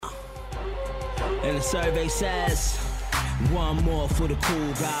And the survey says, one more for the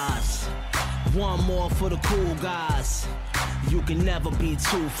cool guys. One more for the cool guys. You can never be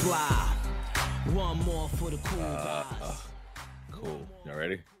too fly. One more for the cool guys. Cool. Y'all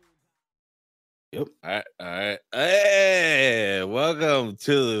ready? Yep. All right. Hey, welcome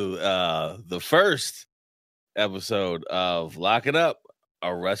to the first episode of Lock It Up,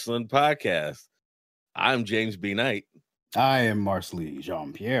 a wrestling podcast. I'm James B. Knight. I am Marcelly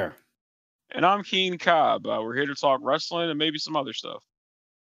Jean-Pierre. And I'm Keen Cobb. We're here to talk wrestling and maybe some other stuff.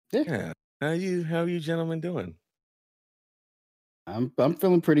 Yeah. How are you gentlemen doing? I'm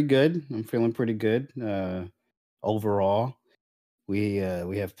feeling pretty good. Overall. We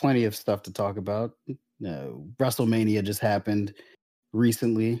have plenty of stuff to talk about. WrestleMania just happened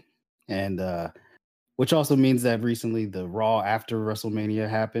recently, and which also means that recently the Raw after WrestleMania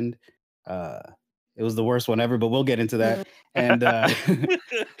happened. It was the worst one ever, but we'll get into that. And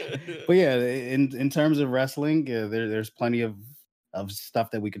but yeah, in terms of wrestling, there's plenty of stuff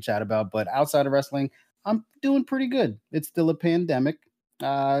that we could chat about. But outside of wrestling, I'm doing pretty good. It's still a pandemic,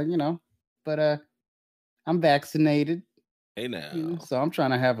 but I'm vaccinated. Hey now. So I'm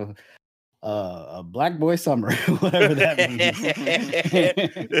trying to have a black boy summer, whatever that means.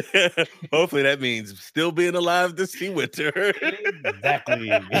 Hopefully that means still being alive to see winter. Exactly.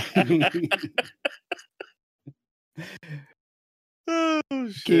 Oh,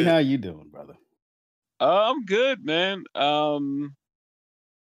 Keen, how you doing, brother? I'm good, man.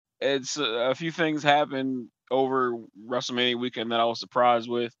 It's a few things happened over WrestleMania weekend that I was surprised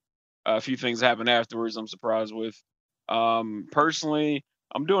with. A few things happened afterwards I'm surprised with. Personally,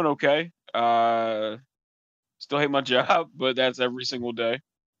 I'm doing okay. Still hate my job, but that's every single day.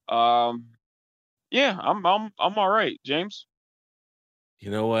 Yeah, I'm all right, James. You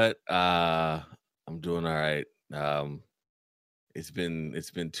know what? I'm doing all right. It's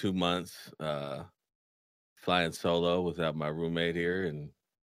been 2 months flying solo without my roommate here, and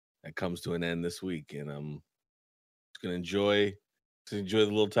that comes to an end this week. And I'm just gonna enjoy the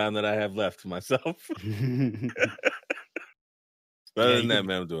little time that I have left to myself. Other than that,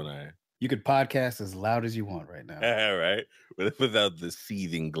 man, I'm doing all right. You could podcast as loud as you want right now. All right, without the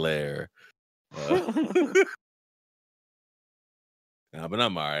seething glare. No, but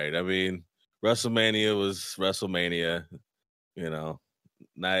I'm all right. I mean, WrestleMania was WrestleMania. You know,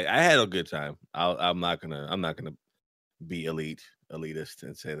 I had a good time. I'm not gonna be elitist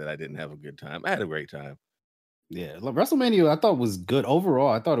and say that I didn't have a good time. I had a great time. Yeah, WrestleMania I thought was good overall.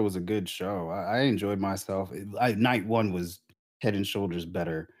 I thought it was a good show. I enjoyed myself. Night one was head and shoulders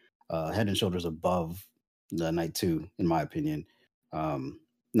better, head and shoulders above the night two, in my opinion.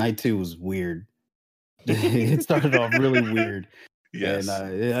 Night two was weird. It started off really weird. Yes.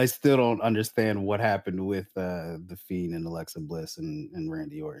 And I still don't understand what happened with The Fiend and Alexa Bliss and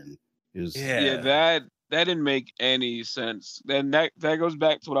Randy Orton. It was, that didn't make any sense. Then that goes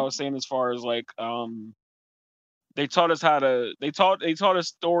back to what I was saying as far as like they taught us they taught us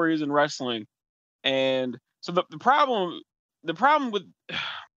stories in wrestling. And so the problem with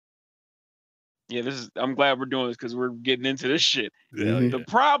I'm glad we're doing this because we're getting into this shit. The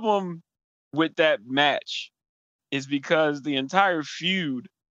problem with that match is because the entire feud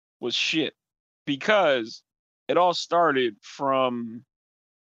was shit. Because it all started from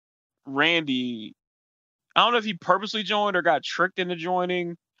Randy. I don't know if he purposely joined or got tricked into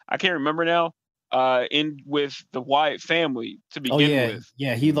joining. I can't remember now. In with the Wyatt family to begin with.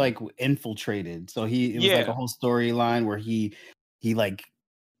 Yeah, he like infiltrated. So it was like a whole storyline where he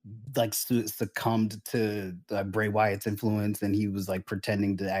succumbed to Bray Wyatt's influence, and he was like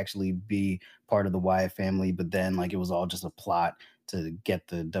pretending to actually be part of the Wyatt family, but then like it was all just a plot to get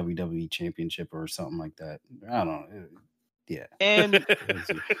the WWE championship or something like that. I don't know. Yeah. And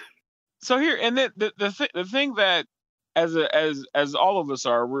so here, and the thing that as all of us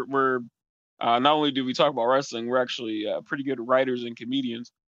are, we're not only do we talk about wrestling, we're actually pretty good writers and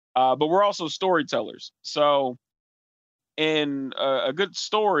comedians, but we're also storytellers. So in a good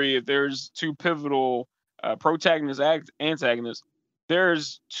story, if there's two pivotal protagonists, antagonists,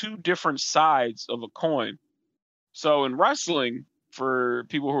 there's two different sides of a coin. So in wrestling, for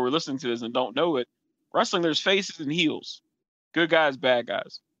people who are listening to this and don't know it, wrestling, there's faces and heels, good guys, bad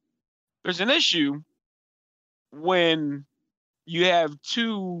guys. There's an issue when you have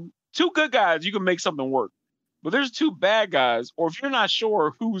two good guys, you can make something work. But there's two bad guys, or if you're not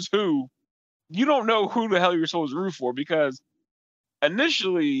sure who's who, you don't know who the hell you're supposed to root for, because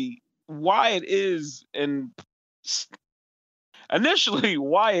initially Wyatt is a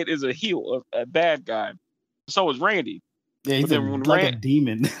heel, a bad guy. So is Randy. Yeah, he's a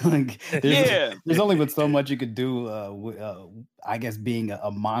demon. There's only but so much you could do. I guess being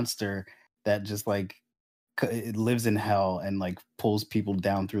a monster that just like it lives in hell and like pulls people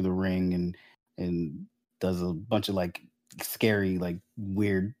down through the ring and does a bunch of like scary, like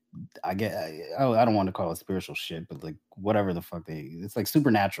weird. I don't want to call it spiritual shit, but like whatever the fuck it's like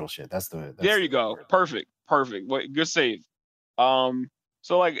supernatural shit. There you go. Perfect. Wait, good save.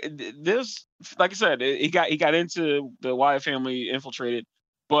 So like this, like I said, he got into the Wyatt family, infiltrated,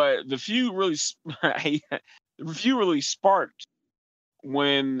 but the feud really sparked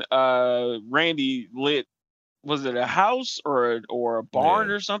when Randy lit, was it a house or a barn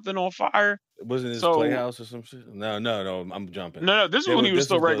or something on fire? Wasn't his playhouse or some shit? No, I'm jumping. No, this is when he was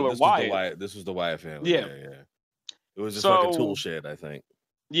still regular Wyatt. This was the Wyatt family. Yeah. It was just like a tool shed, I think.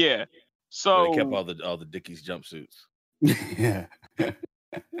 Yeah. So they kept all the Dickies jumpsuits. Yeah.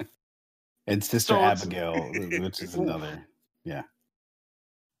 And Sister Abigail, which is another. Yeah.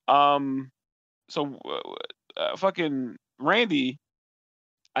 So fucking Randy,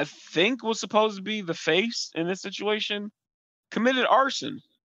 I think was supposed to be the face in this situation, committed arson.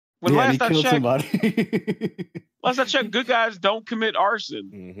 When last I checked, good guys don't commit arson.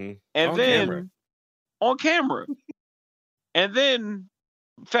 Mm-hmm. And on camera. And then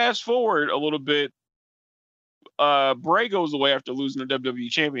fast forward a little bit, Bray goes away after losing the WWE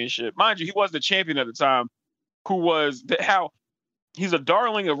Championship. Mind you, he was the champion at the time, he's a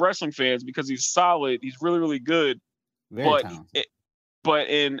darling of wrestling fans because he's solid. He's really, really good. Very talented. But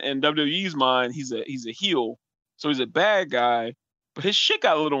in WWE's mind, he's a heel. So he's a bad guy, but his shit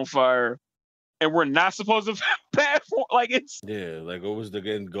got lit on fire, and we're not supposed to bad for like it's. Yeah, like what was the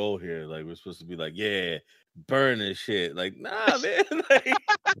end goal here? Like we're supposed to be like, yeah, burn this shit. Like, nah, man, like,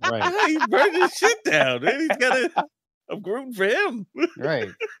 right? He burned his shit down, man. He's got I'm rooting for him, right?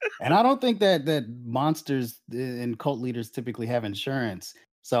 And I don't think that monsters and cult leaders typically have insurance,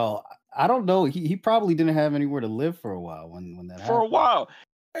 so I don't know. He probably didn't have anywhere to live for a while when that happened. For a while,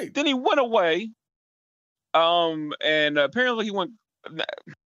 then he went away. And apparently he went. I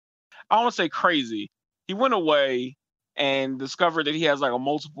don't want to say crazy. He went away and discovered that he has like a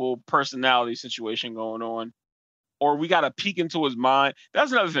multiple personality situation going on, or we got a peek into his mind.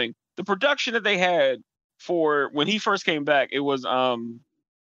 That's another thing. The production that they had for when he first came back, it was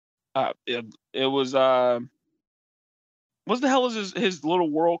what the hell is his little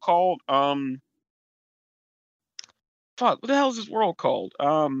world called? What the hell is this world called?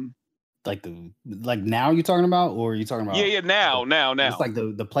 Like now you're talking about, or are you talking about? Yeah, now. It's like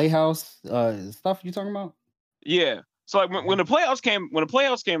the Playhouse stuff you talking about. Yeah. So like when the Playhouse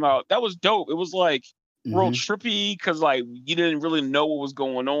came out, that was dope. It was like real trippy because like you didn't really know what was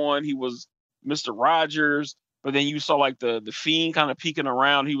going on. He was Mr. Rogers, but then you saw like the Fiend kind of peeking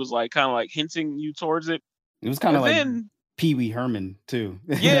around. He was like kind of like hinting you towards it. It was kind of like Pee Wee Herman too.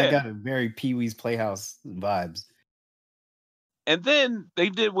 Yeah, got a very Pee Wee's Playhouse vibes. And then they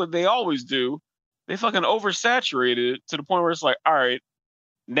did what they always do. They fucking oversaturated it to the point where it's like, all right,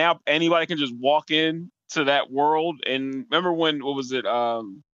 now anybody can just walk in to that world. And remember when, what was it?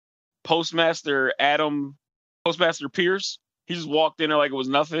 Postmaster Pierce, he just walked in there like it was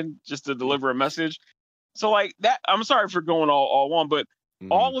nothing just to deliver a message. So like that, I'm sorry for going all on, but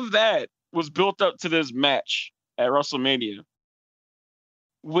all of that was built up to this match at WrestleMania,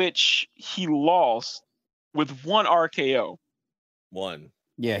 which he lost with one RKO.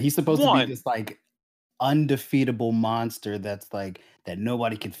 Yeah, he's supposed to be this like undefeatable monster that's like that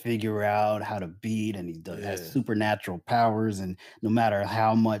nobody can figure out how to beat, and he has supernatural powers, and no matter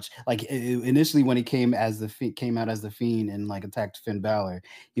how much like initially when he came out as the Fiend and like attacked Finn Balor,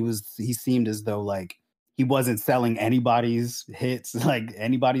 he seemed as though like he wasn't selling anybody's hits, like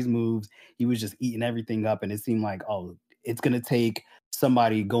anybody's moves. He was just eating everything up, and it seemed like, oh, it's gonna take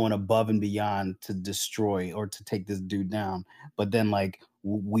somebody going above and beyond to destroy or to take this dude down. But then like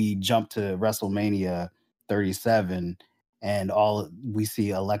we jump to WrestleMania 37 and all we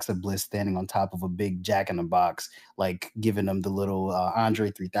see Alexa Bliss standing on top of a big Jack in the Box, like giving them the little Andre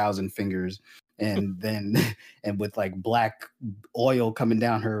 3000 fingers, and then and with like black oil coming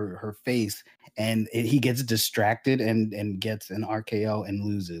down her face, and he gets distracted and gets an RKO and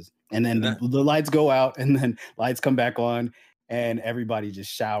loses. And then the lights go out, and then lights come back on, and everybody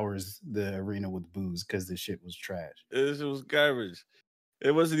just showers the arena with booze because the shit was trash. It was garbage.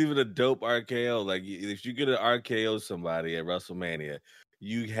 It wasn't even a dope RKO. Like, if you get an RKO somebody at WrestleMania,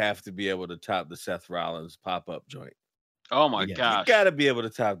 you have to be able to top the Seth Rollins pop-up joint. Oh my gosh. You got to be able to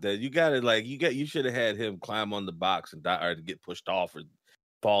top that. You got to you should have had him climb on the box and die, or to get pushed off or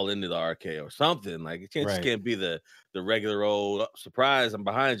fall into the RKO or something. Like, it just can't be the regular old surprise, I'm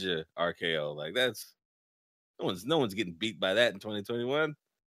behind you RKO. Like, that's no one's getting beat by that in 2021.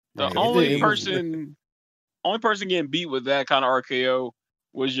 The only person getting beat with that kind of RKO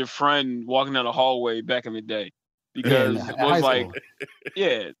was your friend walking down the hallway back in the day. Yeah, Because in it high was like, school.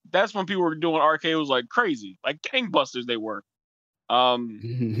 yeah, that's when people were doing arcade was like crazy, like gangbusters they were.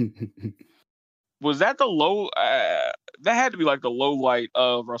 Was that the low? That had to be like the low light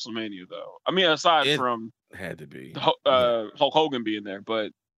of WrestleMania, though. I mean, aside It from had to be. Hulk Hogan being there,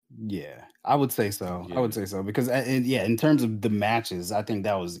 but Yeah, I would say so. I would say so because, in terms of the matches, I think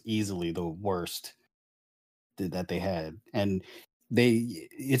that was easily the worst that they had, and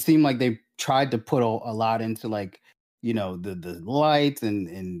it seemed like they tried to put a lot into like the lights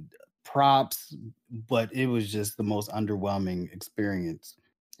and props, but it was just the most underwhelming experience,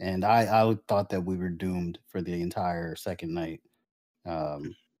 and I thought that we were doomed for the entire second night.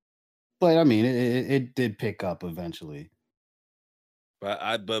 But I mean, it did pick up eventually.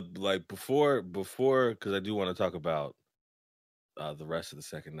 But like before, because I do want to talk about the rest of the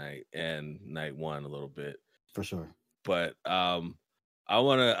second night and night one a little bit For sure. But I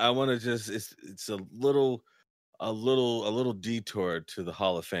wanna just it's a little detour to the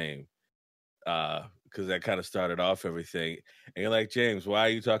Hall of Fame because that kind of started off everything. And you're like, James, why are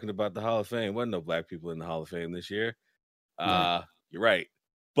you talking about the Hall of Fame? Wasn't no black people in the Hall of Fame this year. Right. You're right,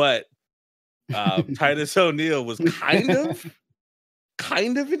 but Titus O'Neil was kind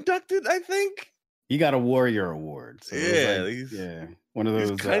of inducted, I think. He got a Warrior Award. So one of those.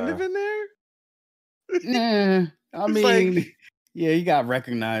 He's kind of in there. Yeah, I It's mean, like- yeah, he got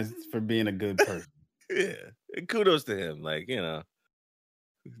recognized for being a good person. Yeah, and kudos to him. Like,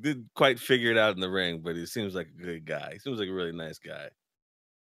 didn't quite figure it out in the ring, but he seems like a good guy. He seems like a really nice guy.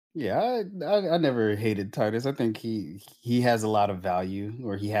 Yeah, I never hated Titus. I think he has a lot of value,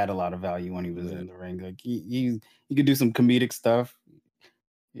 or he had a lot of value when he was in the ring. Like he could do some comedic stuff.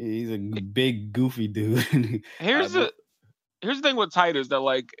 He's a big goofy dude. here's the thing with Titus that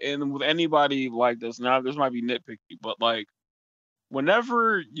like, and with anybody like this, now this might be nitpicky, but like,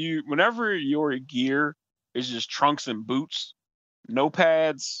 whenever your gear is just trunks and boots, no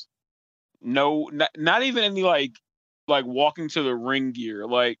pads, not even any like walking to the ring gear.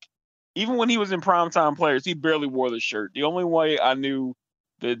 Like, even when he was in Primetime Players, he barely wore the shirt. The only way I knew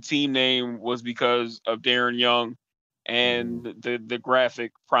the team name was because of Darren Young and the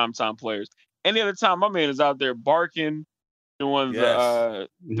graphic Primetime Players. Any other time, my man is out there barking, doing the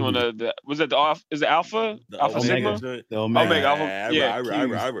was it is it Alpha The Sigma? The Omega Alpha, yeah, yeah,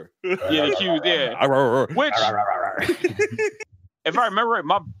 the Qs, yeah. Which, if I remember right,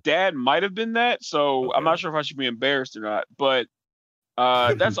 my dad might have been that, so I'm not sure if I should be embarrassed or not. But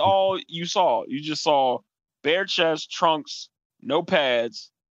that's all you saw. You just saw bare chest, trunks, no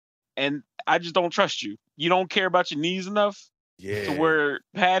pads, and I just don't trust you. You don't care about your knees enough to wear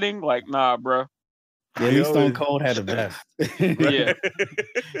padding. Like, nah, bro. Yeah, at least Stone Cold had a vest. Yeah.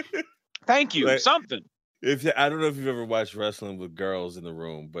 Thank you. Like, something. I don't know if you've ever watched wrestling with girls in the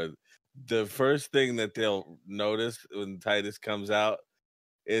room, but the first thing that they'll notice when Titus comes out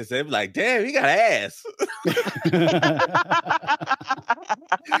is they're like, "Damn, he got ass."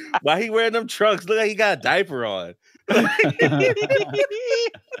 Why he wearing them trunks? Look like he got a diaper on.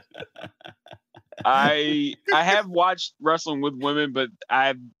 I have watched wrestling with women, but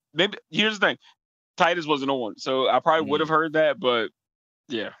here's the thing. Titus wasn't on, so I probably would have heard that, but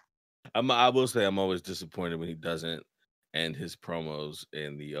yeah. I will say I'm always disappointed when he doesn't end his promos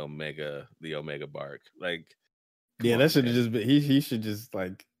in the Omega bark. Like, yeah, that should have just been. He should just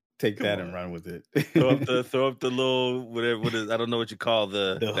like take that and run with it. throw up the little whatever. What is, I don't know what you call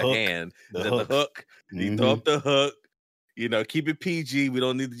the hook. hand. The hook. You throw up the hook. Keep it PG. We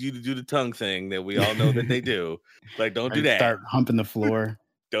don't need you to do the tongue thing that we all know that they do. Like, don't do that. Start humping the floor.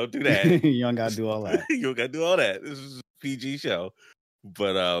 Don't do that. You don't gotta do all that. You don't gotta do all that. This is a PG show.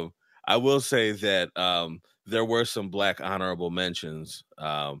 But I will say that there were some black honorable mentions.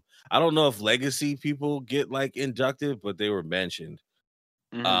 I don't know if legacy people get like inducted, but they were mentioned.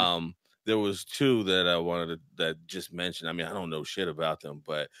 There was two that I wanted that just mentioned. I mean, I don't know shit about them,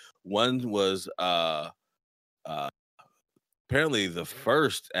 but one was apparently the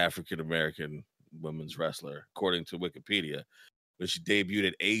first African American women's wrestler, according to Wikipedia, which debuted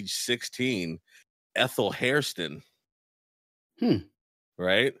at age 16, Ethel Hairston.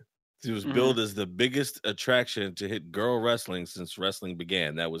 Right? She was billed as the biggest attraction to hit girl wrestling since wrestling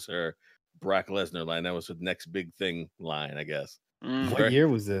began. That was her Brock Lesnar line. That was her next big thing line, I guess. What year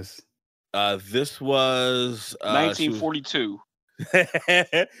was this? This was 1942.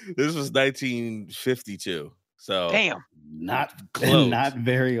 This was 1952. So damn, not close. Not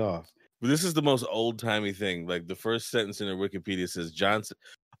very off. But this is the most old timey thing. Like the first sentence in her Wikipedia says Johnson.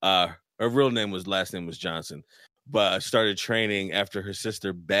 Her last name was Johnson, but started training after her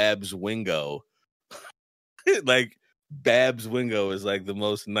sister Babs Wingo. Like Babs Wingo is like the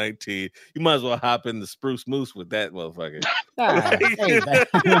most 19. You might as well hop in the Spruce Moose with that motherfucker. Ah, hey,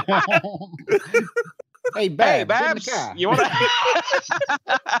 Babs. Hey, Babs, you want to?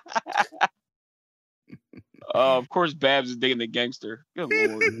 Of course, Babs is digging the gangster. Good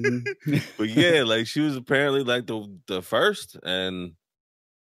lord. But yeah, like she was apparently like the first, and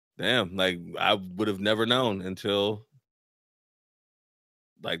damn, like I would have never known until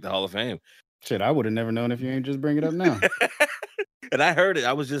like the Hall of Fame. Shit, I would have never known if you ain't just bring it up now. And I heard it.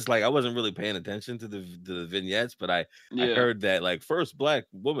 I was just like, I wasn't really paying attention to the vignettes, but I heard that like first black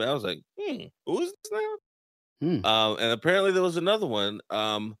woman. I was like, who is this now? And apparently there was another one,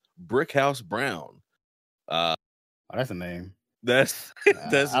 Brickhouse Brown. Oh, that's a name. That's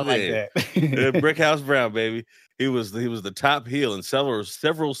I like that. Brickhouse Brown, baby. He was the top heel in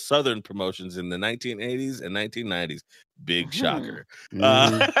several Southern promotions in the 1980s and 1990s. Big shocker.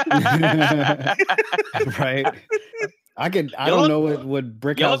 Right. I don't know what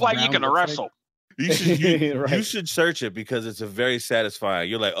Brickhouse. You look like Brown you can wrestle. Like. You should search it because it's a very satisfying.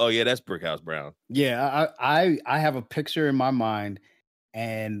 You're like, oh yeah, that's Brickhouse Brown. Yeah, I have a picture in my mind,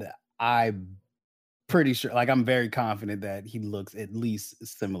 and I'm pretty sure, like I'm very confident that he looks at least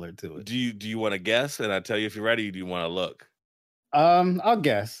similar to it. Do you want to guess? And I tell you if you're ready. Do you want to look? I'll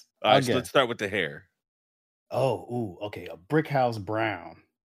guess. All right, so let's start with the hair. Oh, okay. A Brickhouse Brown.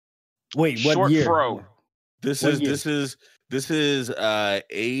 Wait, what Short year? fro. This is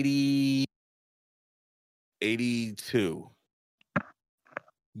 80, 82.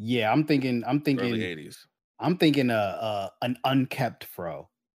 Yeah, I'm thinking early 80s. I'm thinking an unkept fro.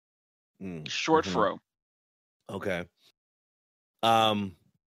 Short fro. Okay.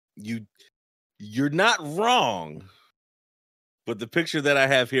 You're not wrong, but the picture that I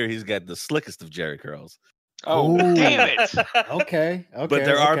have here, he's got the slickest of Jerry curls. Oh, damn it. Okay. But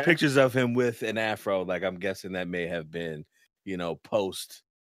there are pictures of him with an afro. Like I'm guessing that may have been, post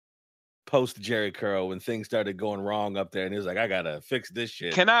Jerry curl when things started going wrong up there, and he was like, I gotta fix this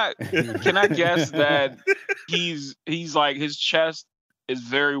shit. Can I guess that he's like his chest is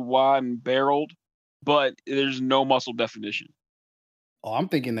very wide and barreled, but there's no muscle definition. Oh, I'm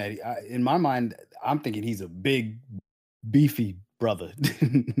thinking that in my mind, I'm thinking he's a big, beefy brother.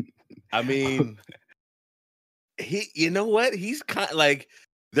 I mean, you know what? He's kind of like,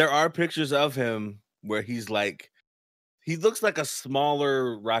 there are pictures of him where he's like, he looks like a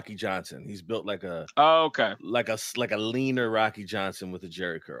smaller Rocky Johnson. He's built like a like a leaner Rocky Johnson with a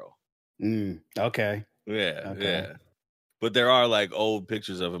Jerry curl. Okay. Yeah. But there are like old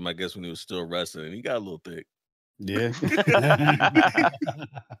pictures of him, I guess, when he was still wrestling, and he got a little thick. Yeah. he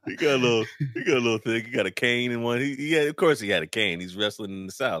got a little thick. He got a cane in one. Of course he had a cane. He's wrestling in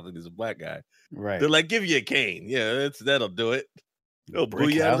the South, and he's a black guy. Right. They're like, give you a cane. Yeah, that'll do it. They'll boo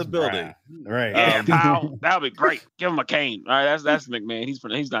you out of the building. Right. Yeah, pal. That'll be great. Give him a cane. All right, that's McMahon.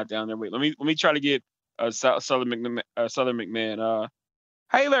 He's not down there. Wait, let me try to get Southern McMahon.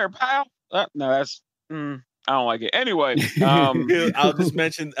 Hey there, pal. No, that's I don't like it. Anyway, I'll just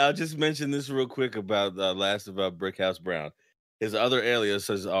mention this real quick about about Brickhouse Brown. His other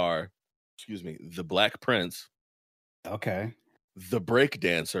aliases are, the Black Prince. Okay. The Break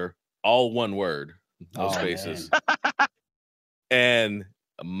Dancer, all one word, no spaces. And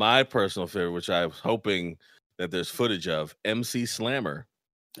my personal favorite, which I was hoping that there's footage of, MC Slammer.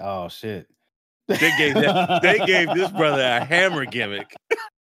 Oh shit! They gave this brother a hammer gimmick.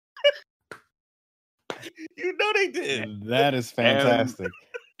 They did. That is fantastic.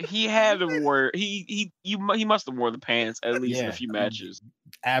 He had to wear he must have worn the pants at least in a few matches.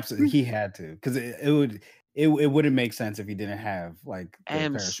 Absolutely, he had to, because it wouldn't make sense if he didn't have like the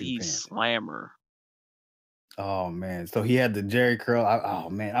MC Slammer. Oh man, so he had the Jerry curl. Oh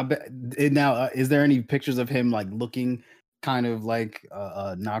man, I bet now. Is there any pictures of him like looking kind of like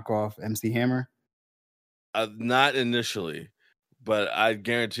a knockoff MC Hammer? Not initially, but I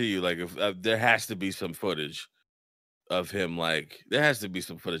guarantee you, like, if there has to be some footage of him, like there has to be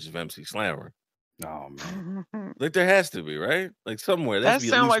some footage of MC Slammer. Oh man, like there has to be, right? Like somewhere. That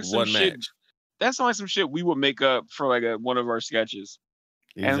sounds like one match. That sounds like some shit we would make up for like one of our sketches.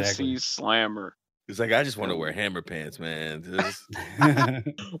 Exactly. MC Slammer. It's like, I just want to wear hammer pants, man.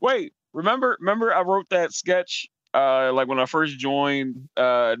 Wait, remember I wrote that sketch like when I first joined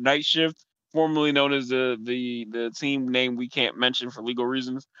Night Shift, formerly known as the team name we can't mention for legal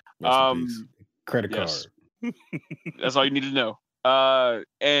reasons. Credit card. That's all you need to know.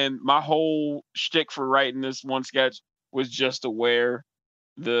 And my whole shtick for writing this one sketch was just to wear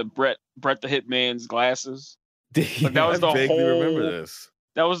the Bret the Hitman's glasses. Like that was remember this.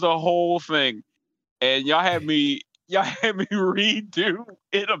 That was the whole thing. And y'all had me redo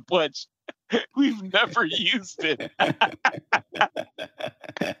it a bunch. We've never used it. I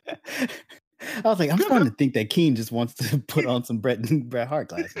was like, I'm starting to think that Keen just wants to put on some Bret Hart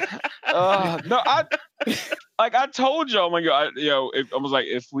glasses. No, I told y'all, my God, I was like,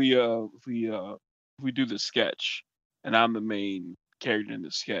 if we do the sketch, and I'm the main character in the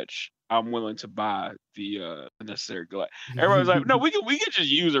sketch, I'm willing to buy the necessary glass. Everybody's like, no, we can just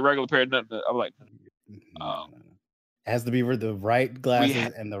use a regular pair of nothing. I'm like, it has to be with the right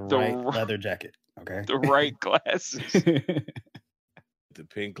glasses and the right leather jacket. Okay, the right glasses. The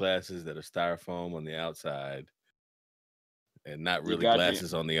pink glasses that are styrofoam on the outside, and not really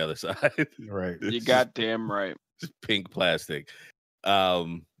glasses on the other side. Right. You goddamn right. Just pink plastic.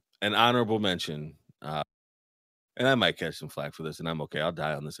 An honorable mention, and I might catch some flack for this, and I'm okay. I'll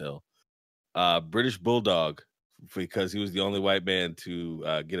die on this hill. British Bulldog, because he was the only white man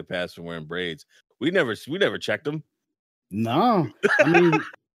to get a pass from wearing braids. We never checked him. No, I mean,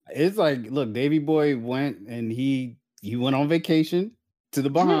 it's like, look, Davey Boy went and he went on vacation to the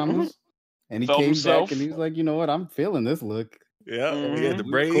Bahamas, and he came back and he was like, you know what, I'm feeling this look. Yeah, he had the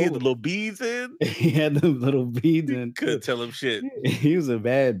braids, the little beads in. He had the little beads in. Couldn't tell him shit. He was a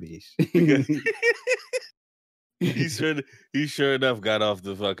bad bitch. He sure enough got off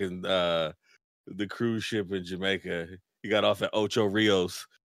the fucking the cruise ship in Jamaica. He got off at Ocho Rios,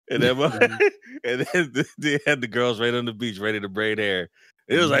 and then and then they had the girls right on the beach ready to braid hair.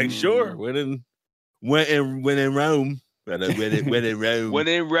 It was like, sure, when in Rome. When in Rome. When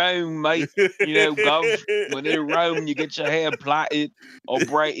in Rome, mate. Gov, when in Rome, you get your hair plaited or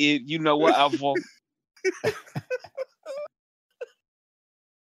braided, whatever.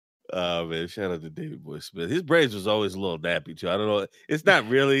 Oh, man, shout out to David Boy Smith. His braids was always a little nappy, too. I don't know. It's not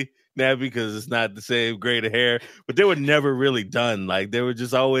really nappy because it's not the same grade of hair, but they were never really done. Like, they were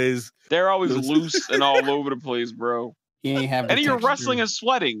just always... They're always loose and all over the place, bro. You ain't have and you're wrestling and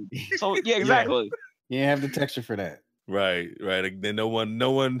sweating. So, yeah, exactly. You ain't have the texture for that. Right. Then no one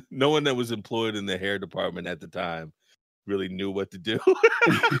that was employed in the hair department at the time really knew what to do.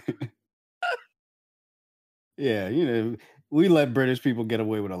 Yeah, we let British people get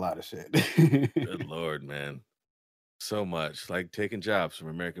away with a lot of shit. Good Lord, man. So much. Like taking jobs from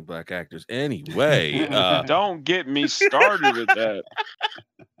American black actors. Anyway. Don't get me started with that.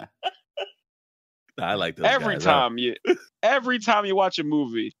 I like those every guys. time you watch a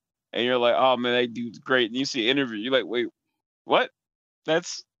movie and you're like, oh man, that dude's great, and you see an interview, you're like, wait, what?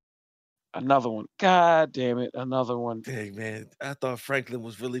 That's another one. God damn it, another one. Dang, man, I thought Franklin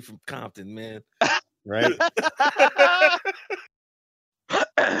was really from Compton, man. Right?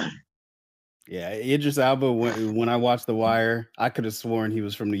 Yeah, Idris Elba, when I watched The Wire, I could have sworn he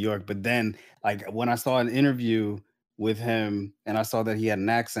was from New York, but then like when I saw an interview with him and I saw that he had an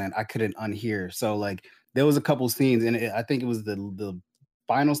accent, I couldn't unhear. So like there was a couple scenes, and I think it was the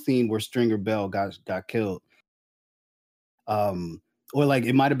final scene where Stringer Bell got killed. Or like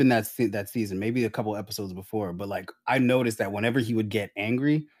it might have been that season, maybe a couple episodes before, but like I noticed that whenever he would get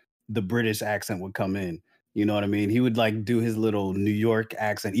angry, the British accent would come in. You know what I mean? He would like do his little New York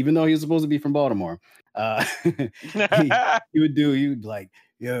accent, even though he was supposed to be from Baltimore. He would like,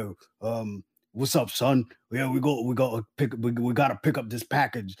 yo, what's up, son? Yeah, we gotta pick up this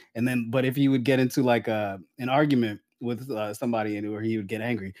package. And then, but if he would get into like an argument with somebody and where he would get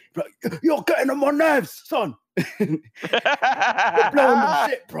angry, like, you're getting on my nerves, son. You're blowing my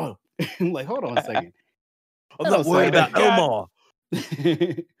shit, bro. I'm like, hold on a second. I'm not worried about Omar.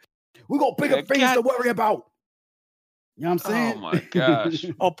 We got bigger things to worry about. You know what I'm saying? Oh my gosh.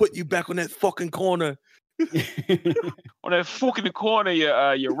 I'll put you back on that fucking corner. On that fucking corner,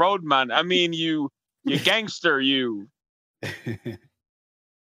 you roadman. I mean, you gangster, you.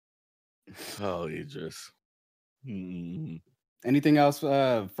 Oh, Idris. Anything else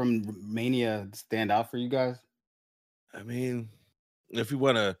from Mania stand out for you guys? I mean, if you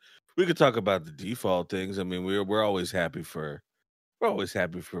want to, we could talk about the default things. I mean, we're always happy for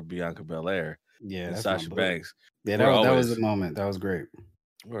Bianca Belair. Yeah, and Sasha Banks. Yeah, that was a moment. That was great.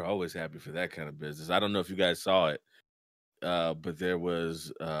 We're always happy for that kind of business. I don't know if you guys saw it, but there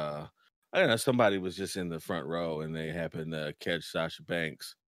was I don't know, somebody was just in the front row and they happened to catch Sasha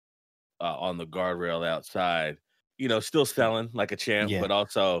Banks on the guardrail outside. Still selling like a champ, but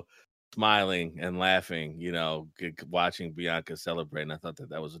also smiling and laughing. Watching Bianca celebrate. And I thought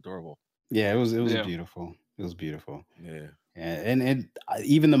that was adorable. Yeah, it was beautiful. It was beautiful. Yeah. And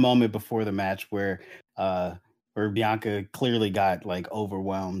even the moment before the match where Bianca clearly got like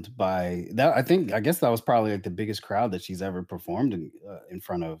overwhelmed by that. I guess that was probably like the biggest crowd that she's ever performed in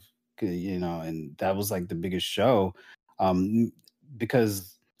front of, and that was like the biggest show.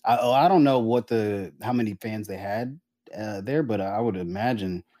 Because I don't know how many fans they had there, but I would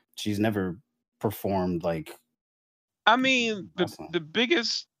imagine she's never performed like. I mean, the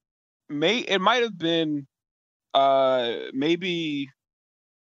biggest it might have been maybe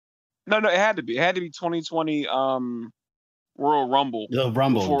no, it had to be 2020 Royal Rumble. The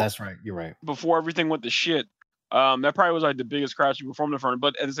Rumble, that's right. You're right. Before everything went to shit. That probably was like the biggest crowd she performed in front of,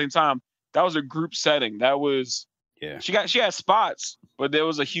 but at the same time, that was a group setting. That was she had spots, but there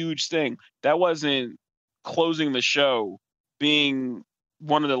was a huge thing. That wasn't closing the show, being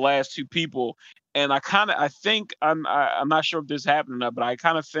one of the last two people. And I think I'm not sure if this happened or not, but I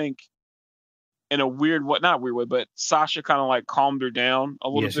kind of think in a weird way, not weird way, but Sasha kind of like calmed her down a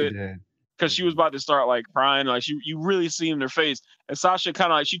little bit because she was about to start like crying. Like you really see in her face, and Sasha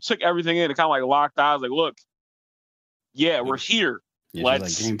kind of like she took everything in and kind of like locked eyes, like, look, we're here. Yeah,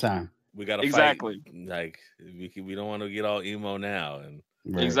 let's like game time. We gotta fight. Like we don't want to get all emo now and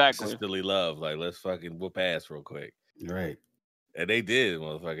sisterly love. Like let's fucking whoop ass real quick. Right. And they did,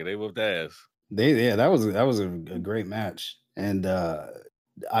 motherfucker. They whooped ass. That was a great match, and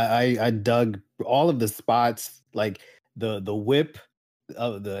I dug all of the spots, like the whip,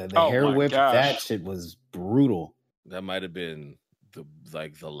 the hair whip. Gosh. That shit was brutal. That might have been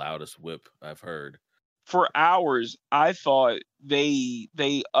the loudest whip I've heard. For hours, I thought they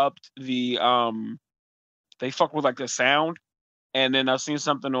upped the they fucked with like the sound, and then I've seen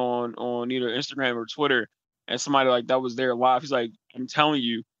something on either Instagram or Twitter, and somebody like that was there live. He's like, I'm telling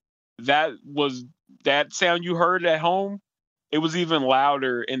you, that sound you heard at home. It was even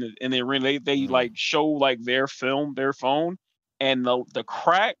louder in the arena. They like show like their phone, and the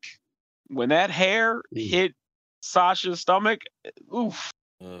crack when that hair hit Sasha's stomach. Oof.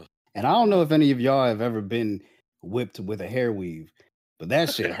 And I don't know if any of y'all have ever been whipped with a hair weave, but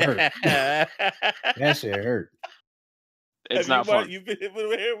that shit hurt. That shit hurt. It's not fun. You've been hit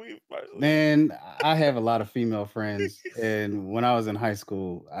with a hair weave, man. I have a lot of female friends, and when I was in high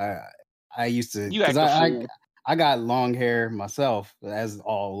school, I used to because I got long hair myself, as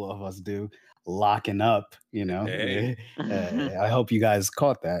all of us do, locking up. You know, I hope you guys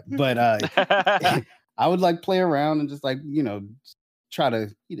caught that, but I would like play around and just like try to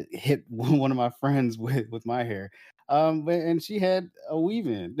hit one of my friends with my hair. And she had a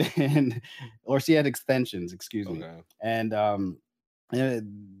weave-in, or she had extensions, excuse me. And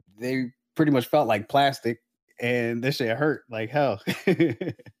they pretty much felt like plastic, and this shit hurt like hell.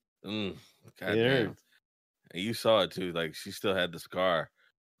 God damn. And you saw it too. Like she still had the scar.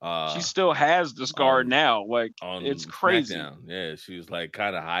 She still has the scar now. Like it's crazy. SmackDown. Yeah, she was like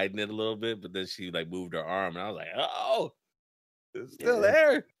kind of hiding it a little bit, but then she like moved her arm, and I was like, oh. It's still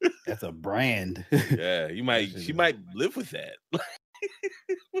there. That's a brand. Yeah, she might live with that.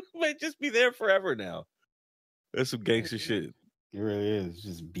 It might just be there forever now. That's some gangster shit. It really is.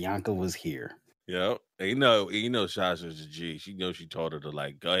 Just Bianca was here. Yeah. And you know Sasha's a G. She knows she told her to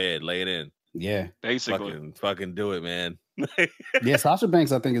like go ahead, lay it in. Yeah. Basically. Fucking do it, man. Yeah, Sasha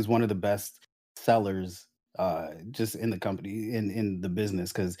Banks, I think, is one of the best sellers just in the company, in the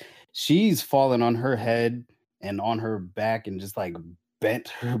business, because she's fallen on her head and on her back and just like bent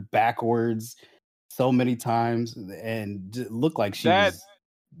her backwards so many times and looked like she was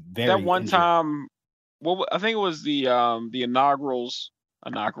very that one injured. time. Well, I think it was the inaugural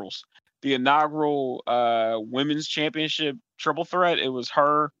women's championship triple threat. It was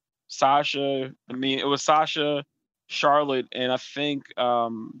her, Sasha. It was Sasha, Charlotte, and I think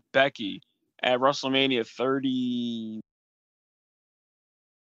Becky at WrestleMania 30.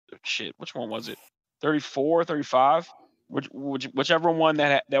 Shit, which one was it? 34, 35, whichever one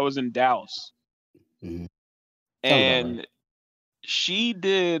that was in Dallas. Mm-hmm. And she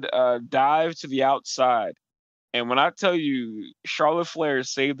did a dive to the outside. And when I tell you, Charlotte Flair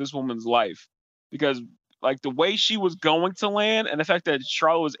saved this woman's life, because like the way she was going to land and the fact that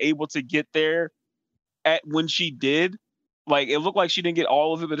Charlotte was able to get there when she did, like it looked like she didn't get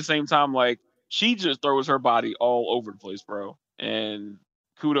all of it, but at the same time, like she just throws her body all over the place, bro. And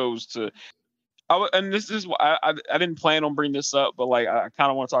kudos to. And this is I didn't plan on bringing this up, but like I kind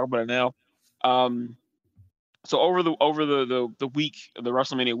of want to talk about it now. So over the week, the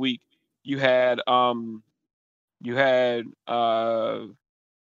WrestleMania week, you had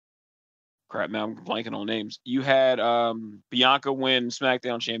crap, now I'm blanking on names. You had Bianca win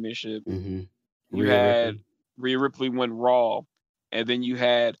SmackDown Championship. Mm-hmm. You had Rhea Ripley win Raw, and then you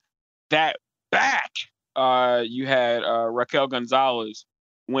had that back. You had Raquel Gonzalez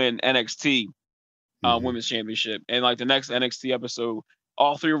win NXT. Women's Championship, and like the next NXT episode,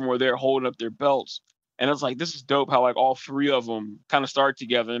 all three of them were there holding up their belts, and I was like, "This is dope." How like all three of them kind of start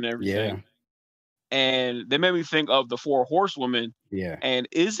together and everything. Yeah. And they made me think of the Four Horsewomen. Yeah. And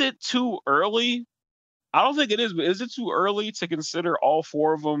is it too early I don't think it is, but is it too early to consider all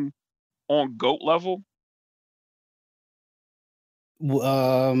 4 of them on GOAT level?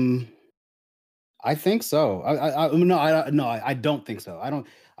 I think so. I don't think so.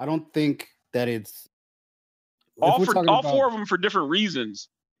 I don't think that it's All if we're talking all about 4 of them for different reasons,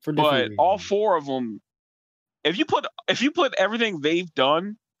 for different but all reasons. 4 of them, if you put everything they've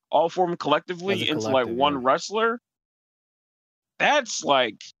done, all 4 of them As collectively a into like collective, one yeah. wrestler, that's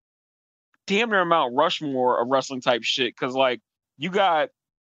like damn near Mount Rushmore of wrestling type shit. Because like you got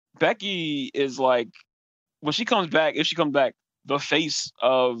Becky is like when she comes back, if she comes back, the face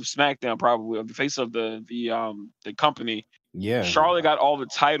of SmackDown probably, or the face of the company. Yeah. Charlotte got all the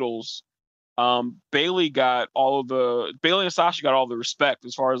titles. Bailey and Sasha got all the respect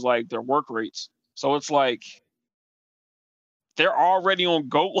as far as like their work rates. So it's like they're already on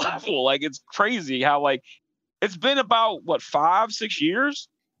GOAT level. Like it's crazy how like it's been about what 5-6 years,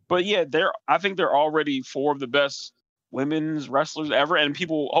 but yeah, I think they're already 4 of the best women's wrestlers ever. And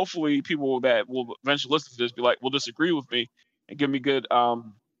hopefully people that will eventually listen to this will disagree with me and give me good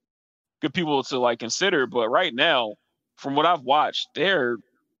people to like consider. But right now, from what I've watched,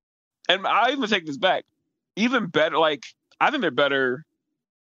 and I even take this back, even better. Like I think they're better.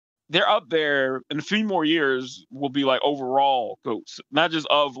 They're up there in a few more years will be like overall GOATs, not just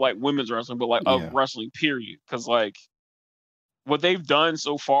of like women's wrestling, but like of wrestling period. Because like what they've done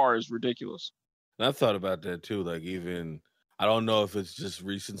so far is ridiculous. And I've thought about that too. Like even I don't know if it's just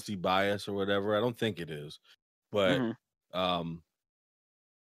recency bias or whatever. I don't think it is, but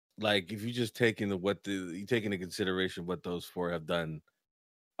like if you just take into consideration what those 4 have done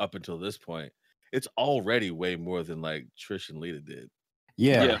up until this point, it's already way more than like Trish and Lita did.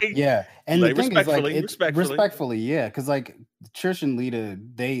 Yeah. And like, the thing is, like, it's respectfully, yeah, because like Trish and Lita,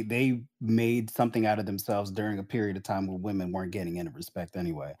 they made something out of themselves during a period of time where women weren't getting any respect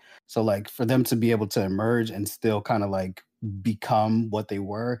anyway. So like for them to be able to emerge and still kind of like become what they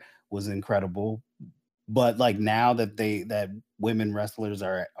were was incredible. But like now that women wrestlers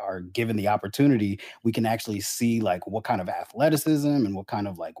are given the opportunity, we can actually see like what kind of athleticism and what kind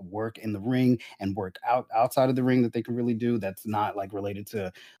of like work in the ring and work outside of the ring that they can really do. That's not like related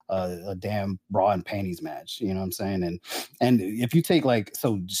to a damn bra and panties match. You know what I'm saying? And if you take like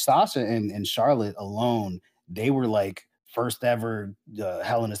Sasha and Charlotte alone, they were like first ever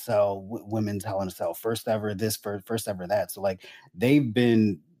Hell in a Cell, women's Hell in a Cell, first ever this, first ever that. So like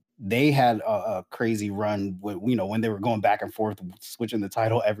they had a crazy run when they were going back and forth, switching the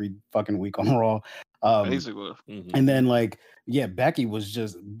title every fucking week on Raw. Basically. And then like, yeah, Becky was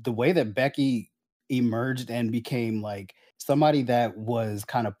just the way that Becky emerged and became like somebody that was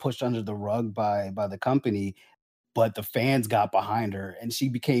kind of pushed under the rug by the company, but the fans got behind her and she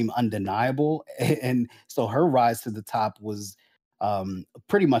became undeniable. And so her rise to the top was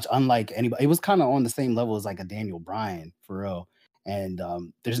pretty much unlike anybody. It was kind of on the same level as like a Daniel Bryan for real. And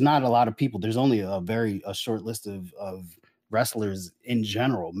there's not a lot of people. There's only a short list of wrestlers in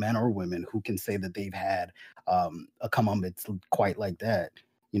general, men or women, who can say that they've had a comeuppance quite like that,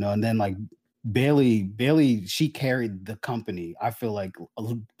 And then like Bailey, she carried the company. I feel like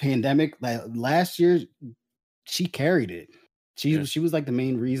pandemic last year, she carried it. She was like the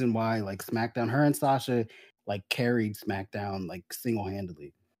main reason why like SmackDown, her and Sasha like carried SmackDown like single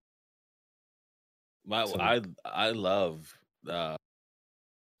handedly. I love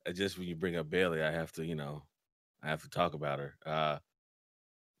just when you bring up Bailey, I have to talk about her.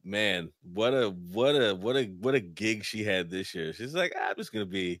 Man, what a gig she had this year. She's like, I'm just gonna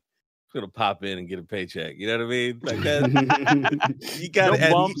pop in and get a paycheck. You know what I mean? Like that. You got no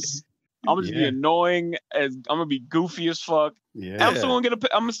bumps. I'm gonna just be annoying. I'm gonna be goofy as fuck. Yeah, I'm still gonna get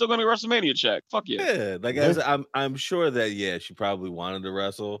a WrestleMania check. Fuck yeah. Yeah, like I'm sure that she probably wanted to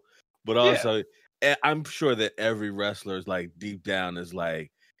wrestle, but also I'm sure that every wrestler is like deep down is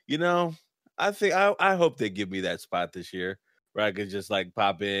like, I think I hope they give me that spot this year where I could just like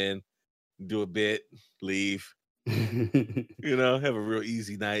pop in, do a bit, leave, have a real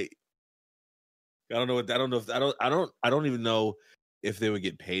easy night. I don't even know if they would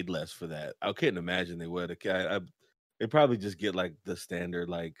get paid less for that. I couldn't imagine they would. They probably just get like the standard,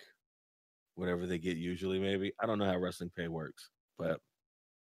 like whatever they get usually. Maybe I don't know how wrestling pay works, but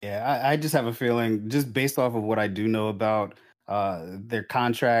yeah, I just have a feeling, just based off of what I do know about their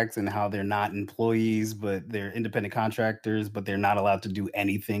contracts and how they're not employees, but they're independent contractors, but they're not allowed to do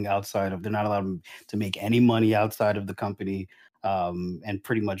anything they're not allowed to make any money outside of the company. And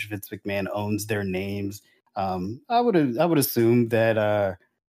pretty much Vince McMahon owns their names. I would assume that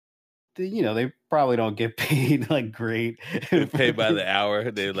they probably don't get paid like great. Paid by the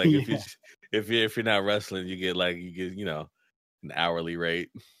hour. They like if you're not wrestling, you get an hourly rate.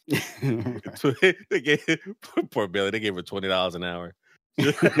 Right. So they gave poor Billy. They gave her $20 an hour.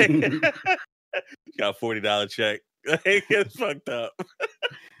 Got a $40 check. It's fucked up.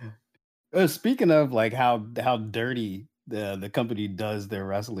 Speaking of like how dirty the company does their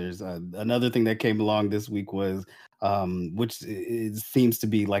wrestlers, another thing that came along this week was which seems to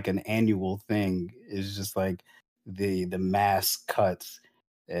be like an annual thing, is just like the mass cuts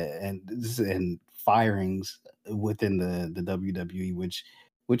and firings within the WWE,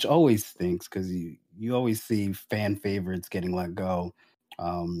 which always stinks because you always see fan favorites getting let go.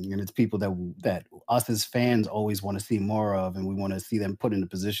 And it's people that us as fans always want to see more of, and we want to see them put in a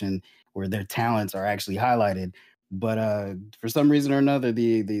position where their talents are actually highlighted. But for some reason or another,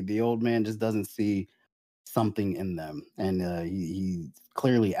 the old man just doesn't see something in them, and he's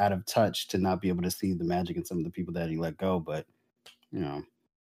clearly out of touch to not be able to see the magic in some of the people that he let go. But you know,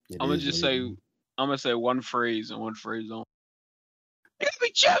 I'm gonna say one phrase and one phrase only. You gotta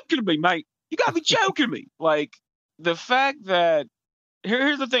be joking me, mate. You gotta be joking me. Like the fact that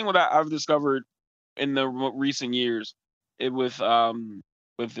here's the thing: what I've discovered in the recent years with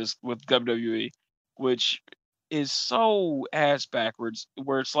WWE, which is so ass backwards,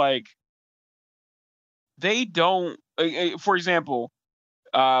 where it's like they don't. For example,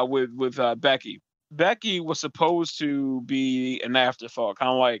 with Becky. Becky was supposed to be an afterthought,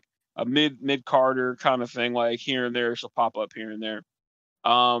 kind of like a mid Carter kind of thing, like here and there she'll pop up here and there.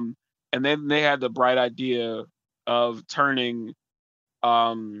 And then they had the bright idea of turning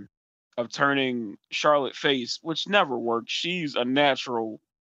Charlotte face, which never worked. She's a natural.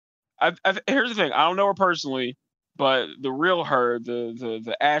 Here's the thing: I don't know her personally, but the real her,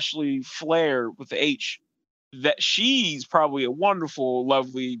 the Ashley Flair with the H, that she's probably a wonderful,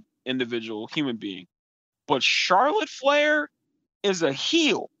 lovely individual, human being. But Charlotte Flair is a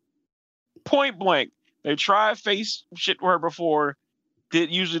heel. Point blank. They tried face shit with her before. It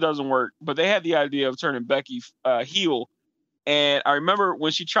usually doesn't work. But they had the idea of turning Becky heel. And I remember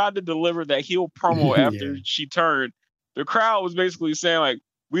when she tried to deliver that heel promo after she turned, the crowd was basically saying, like,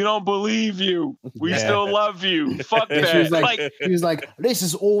 we don't believe you. We still love you. Fuck that. She was like, this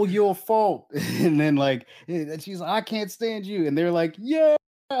is all your fault. And then she's like, I can't stand you. And they're like, yeah.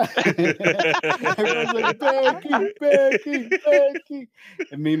 Everyone's like, Becky.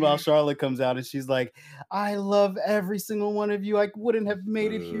 And meanwhile, Charlotte comes out and she's like, I love every single one of you. I wouldn't have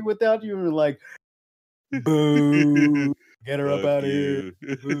made it here without you. And we're like, boo. Get her up out of here.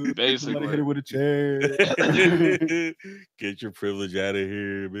 Basically. Hit her with a chair. Get your privilege out of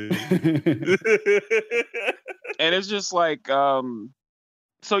here, man. And it's just like,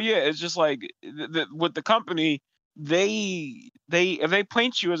 so yeah, it's just like with the company, if they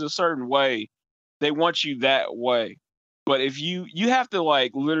paint you as a certain way, they want you that way. But if you have to like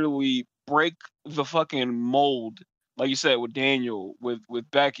literally break the fucking mold, like you said with Daniel, with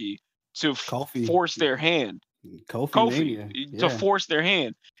Becky, to force their hand. Kofi to force their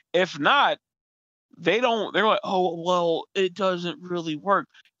hand. If not, they're like, oh well, it doesn't really work.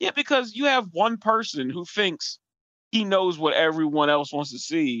 Yeah, because you have one person who thinks he knows what everyone else wants to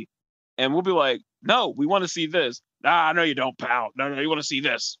see, and we'll be like, no, we want to see this. Nah, no, you don't, pal. No, you want to see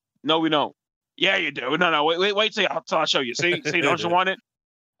this. No, we don't. Yeah, you do. No, wait till I show you. See, don't you want it?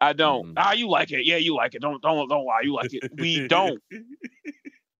 I don't. You like it. Yeah, you like it. Don't lie. You like it. We don't.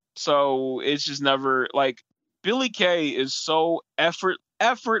 So it's just never like Billie Kay is so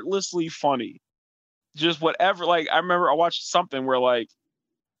effortlessly funny. Just whatever. Like I remember I watched something where like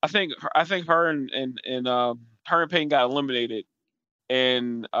I think her and Payne got eliminated,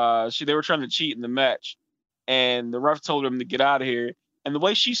 and they were trying to cheat in the match, and the ref told him to get out of here. And the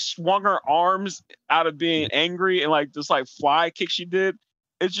way she swung her arms out of being angry and like this like fly kick she did,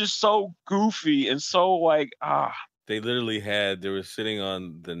 it's just so goofy and so like They literally they were sitting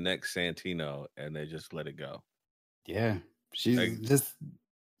on the next Santino and they just let it go. Yeah. She's like, just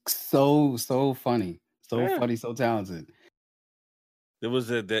so funny. Funny, so talented. There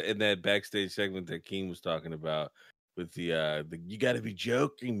was in that backstage segment that King was talking about with the you gotta be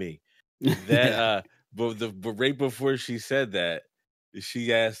joking me. That but right before she said that,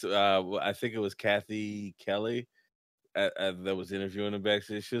 she asked I think it was Kathy Kelly that was interviewing him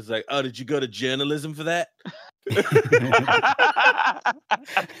backstage. She was like, oh, did you go to journalism for that?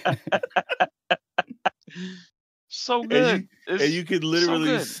 So good. And you could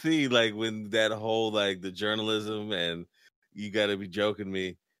literally see like when that whole like the journalism and you gotta be joking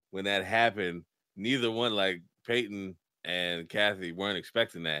me, when that happened, neither one, like Peyton and Kathy, weren't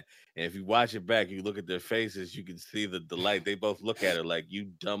expecting that. And if you watch it back, you look at their faces, you can see the delight. They both look at her like, you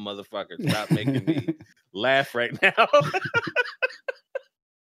dumb motherfucker, stop making me laugh right now.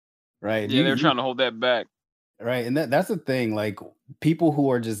 Right. Yeah, they're trying to hold that back. Right, and that's the thing. Like people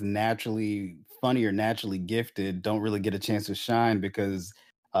who are just naturally funny or naturally gifted don't really get a chance to shine because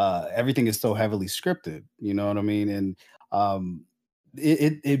everything is so heavily scripted. You know what I mean? And um,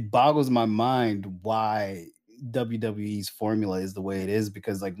 it boggles my mind why WWE's formula is the way it is.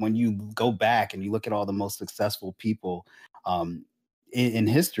 Because like when you go back and you look at all the most successful people um, in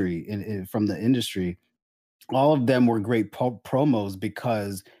history from the industry, all of them were great promos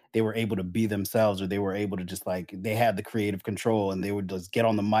because they were able to be themselves, or they were able to just like they had the creative control and they would just get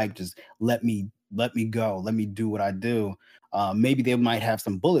on the mic, just let me go, let me do what I do. Maybe they might have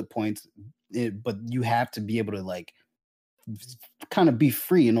some bullet points, but you have to be able to like kind of be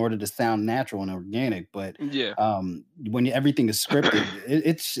free in order to sound natural and organic. But Yeah. when everything is scripted,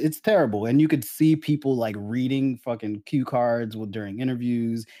 it's terrible. And you could see people like reading fucking cue cards during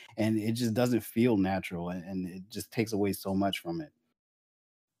interviews, and it just doesn't feel natural, and it just takes away so much from it.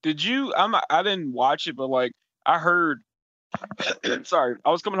 Did you? I didn't watch it, but like I heard. Sorry,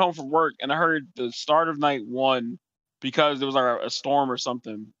 I was coming home from work and I heard the start of night one because there was like a storm or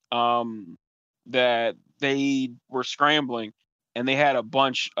something. That they were scrambling and they had a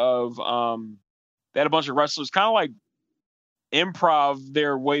bunch of wrestlers kind of like improv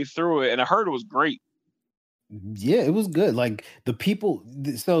their way through it, and I heard it was great. Yeah, it was good. Like the people,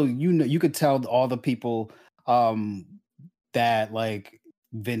 so you know, you could tell all the people that like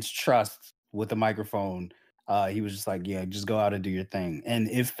Vince trusts with the microphone. He was just like, yeah, just go out and do your thing. And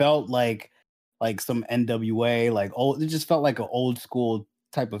it felt like some NWA, like old. It just felt like an old school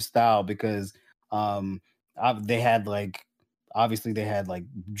type of style because they had like obviously they had like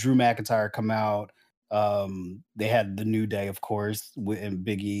Drew McIntyre come out. They had the New Day, of course, and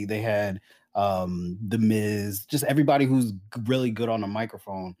Big E. They had the Miz, just everybody who's really good on a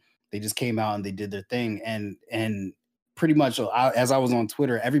microphone. They just came out and they did their thing, and pretty much as I was on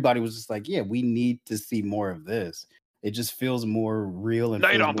Twitter, everybody was just like, "Yeah, we need to see more of this." It just feels more real and No,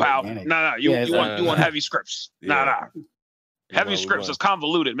 you feels don't, more pal. organic. No, you want heavy scripts. Yeah. No. Heavy scripts is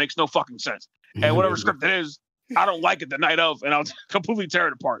convoluted. Makes no fucking sense. And whatever script it is, I don't like it the night of, and I'll completely tear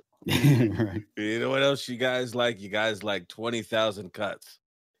it apart. Right. You know what else you guys like? You guys like 20,000 cuts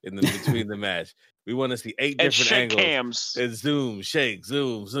in the between the match. We want to see 8 And different shake angles. cams. And zoom, shake,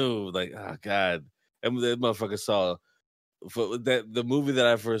 zoom, zoom. Like, oh god. And that motherfucker saw the movie that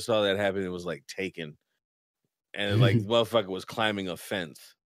I first saw that happen, it was like Taken. And like the motherfucker was climbing a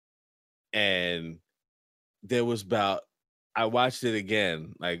fence. And there was about I watched it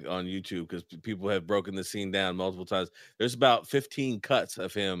again, like on YouTube, because people have broken the scene down multiple times. There's about 15 cuts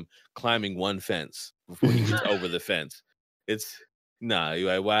of him climbing one fence before he gets over the fence. It's you're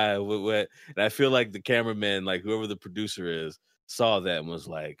like, why? What? And I feel like the cameraman, like whoever the producer is, saw that and was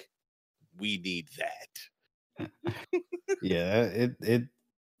like, "We need that." Yeah,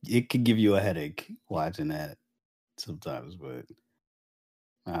 it could give you a headache watching that sometimes, but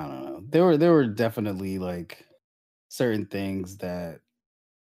I don't know. There were definitely like certain things that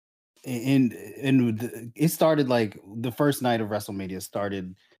it started like the first night of WrestleMania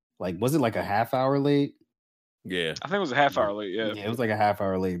started like, was it like a half hour late? Yeah, I think it was a half hour late. Yeah, it was like a half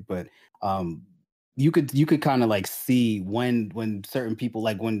hour late, but you could kind of like see when certain people,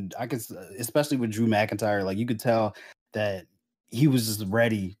 like when I could, especially with Drew McIntyre, like you could tell that he was just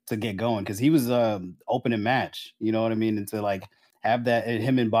ready to get going because he was opening match, you know what I mean, and to like have that, and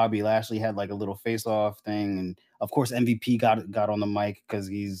him and Bobby Lashley had like a little face off thing, and of course MVP got on the mic because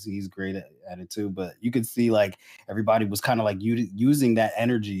he's great at it too. But you could see like everybody was kind of like using that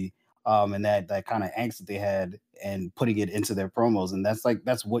energy and that kind of angst that they had and putting it into their promos, and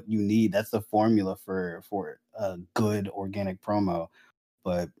that's what you need. That's the formula for a good organic promo.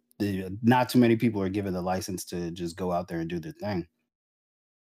 But not too many people are given the license to just go out there and do their thing.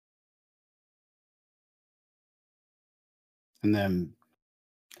 And then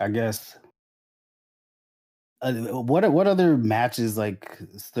I guess what other matches like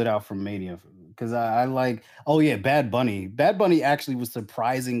stood out from Mania? Because I like, oh yeah, Bad Bunny. Bad Bunny actually was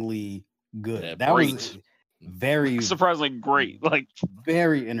surprisingly good. Yeah, that great. was very surprisingly great. Like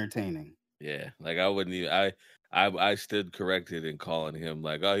very entertaining. Yeah, like I wouldn't even. I stood corrected in calling him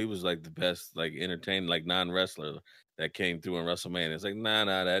like, oh, he was like the best, like entertaining, like non-wrestler that came through in WrestleMania. It's like, nah,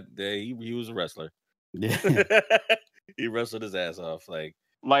 that day he was a wrestler. Yeah. He wrestled his ass off. Like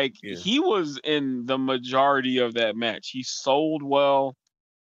yeah. He was in the majority of that match. He sold well.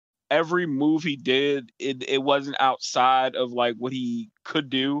 Every move he did, it wasn't outside of like what he could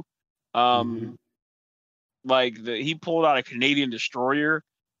do. Like he pulled out a Canadian Destroyer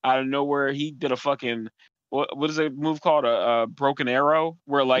out of nowhere. He did a fucking what is a move called a broken arrow,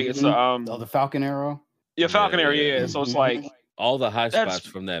 where like it's the Falcon Arrow. Yeah, Falcon Arrow. Yeah. So it's like all the high spots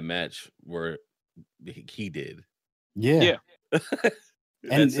from that match were he did. Yeah. That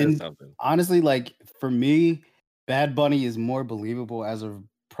And says something. honestly, like for me, Bad Bunny is more believable as a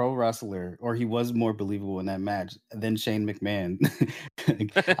pro wrestler, or he was more believable in that match than Shane McMahon.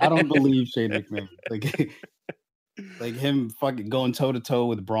 I don't believe Shane McMahon. Like him fucking going toe to toe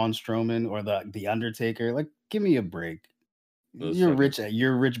with Braun Strowman or the Undertaker. Like, give me a break. Your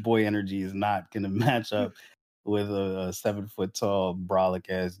rich boy energy is not gonna match up with a 7 foot tall brolic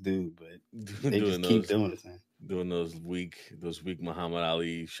ass dude, but they just keep doing it, man. Doing those weak Muhammad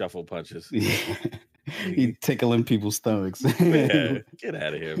Ali shuffle punches. He tickling people's stomachs. Yeah, get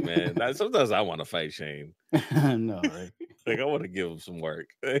out of here, man. Sometimes I want to fight Shane. No, right? Like I want to give him some work.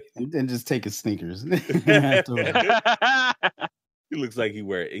 and just take his sneakers. He looks like he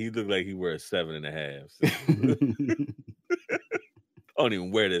wears 7.5. So. I don't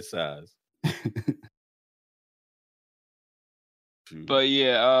even wear this size. But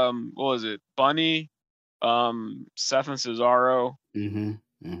yeah, what was it? Bunny, Seth and Cesaro.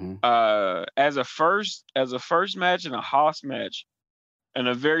 As a first match and a Haas match, and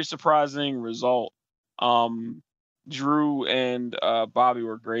a very surprising result. Drew and Bobby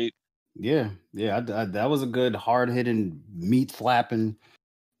were great. Yeah, that was a good hard hitting, meat slapping,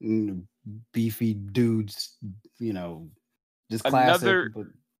 beefy dudes. You know, just classic.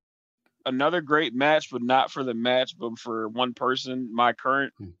 Another great match, but not for the match, but for one person. My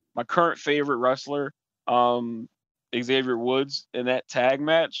current favorite wrestler, Xavier Woods, in that tag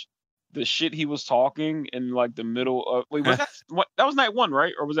match. The shit he was talking in like the middle of was that was night 1,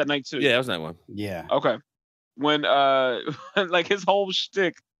 right? Or was that night 2? Yeah, that was night 1. Yeah. Okay. When like his whole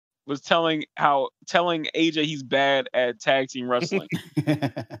shtick was telling AJ he's bad at tag team wrestling.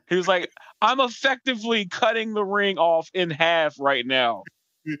 He was like, I'm effectively cutting the ring off in half right now.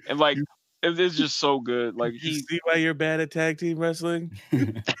 And like it's just so good. Like you see why you're bad at tag team wrestling?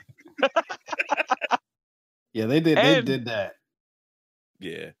 Yeah, they did that.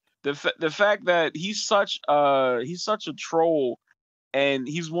 Yeah. The fact that he's such a troll and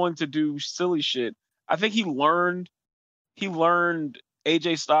he's willing to do silly shit. I think he learned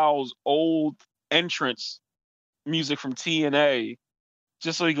AJ Styles' old entrance music from TNA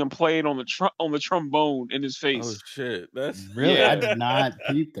just so he can play it on the trombone in his face. Oh shit! That's really. Yeah. I did not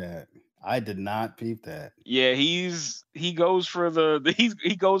peep that. Yeah, he goes for the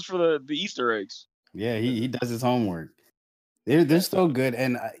Easter eggs. Yeah, he does his homework. They're so good,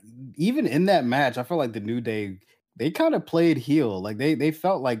 and even in that match, I feel like the New Day, they kind of played heel. Like they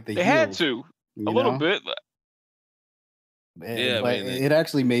felt like they had to a little bit. Yeah, but it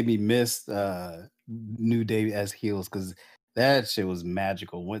actually made me miss New Day as heels because that shit was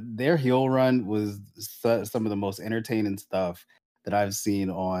magical. When their heel run was some of the most entertaining stuff that I've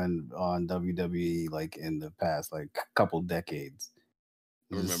seen on WWE like in the past like couple decades.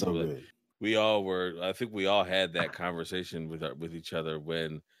 It was so good. I think we all had that conversation with each other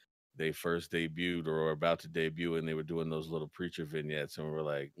when they first debuted or were about to debut, and they were doing those little preacher vignettes, and we were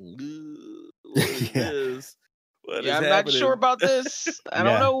like, "What is this? What is I'm happening? not sure about this. I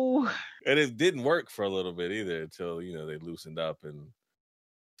don't know." And it didn't work for a little bit either until they loosened up and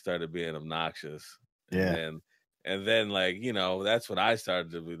started being obnoxious. Yeah, and then like that's what I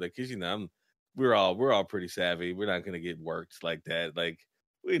started to be like, because we're all pretty savvy. We're not gonna get worked like that. Like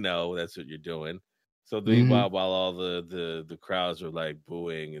we know that's what you're doing. So meanwhile, while all the crowds were like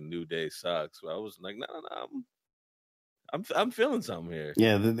booing and New Day sucks, I was like, no, I'm feeling something here.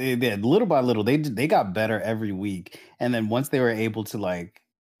 Yeah, they little by little they got better every week, and then once they were able to like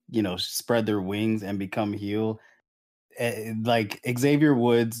spread their wings and become heel, like Xavier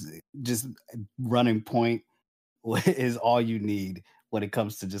Woods just running point is all you need when it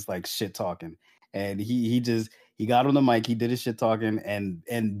comes to just like shit talking, and he got on the mic, he did his shit talking,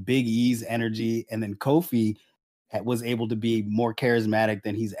 and Big E's energy, and then Kofi was able to be more charismatic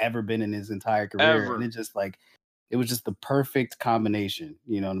than he's ever been in his entire career, and it was just the perfect combination.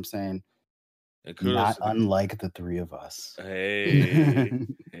 You know what I'm saying? Not unlike the three of us. Hey,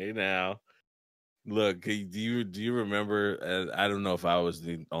 hey now. Look, do you remember? I don't know if I was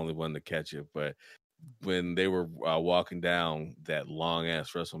the only one to catch it, but when they were walking down that long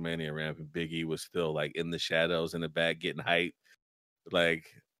ass WrestleMania ramp, and Big E was still like in the shadows in the back getting hype, like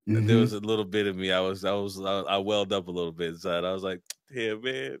there was a little bit of me. I welled up a little bit inside. I was like, "Damn,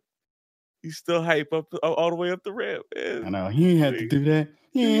 man, he's still hype up all the way up the ramp." Man. I know he ain't had to do that.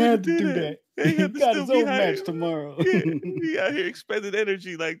 He ain't had to do that. He got his own match tomorrow. He out here expending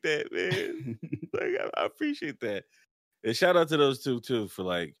energy like that, man. Like I appreciate that. And shout out to those two too for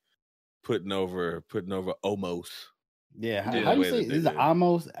like putting over Omos. Yeah, how do you say? Is it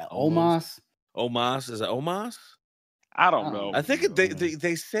Omos? Omos? Omos? Is it Omos? I don't know. I think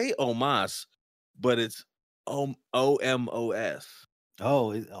they say Omos, but it's OMOS.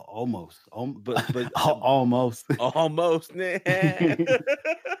 Oh, almost. But Almost. almost, man.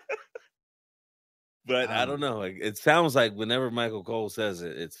 But I don't know. Like, it sounds like whenever Michael Cole says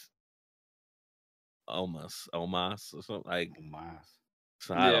it, it's Omas or something like.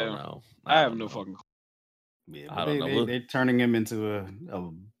 So I don't know. I have no fucking. Yeah, I but don't know. they're turning him into a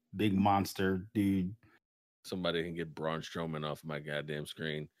big monster dude. Somebody can get Braun Strowman off my goddamn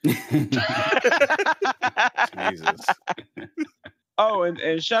screen. Jesus. Oh,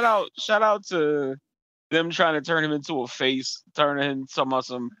 and shout out to them trying to turn him into a face, turning him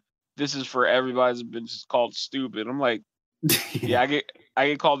some. This is for everybody's been just called stupid. I'm like, yeah, I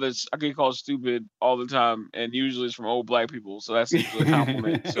get called stupid all the time, and usually it's from old black people, so that's usually a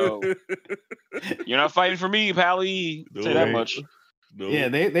compliment. So you're not fighting for me, Pally. Say that much. No. Yeah,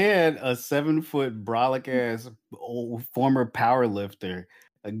 they had a 7-foot brolic ass old former power lifter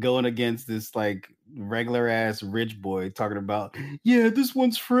going against this like regular ass rich boy talking about, yeah, this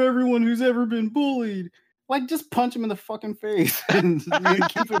one's for everyone who's ever been bullied. Like, just punch him in the fucking face and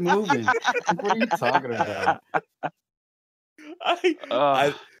keep it moving. Like, what are you talking about?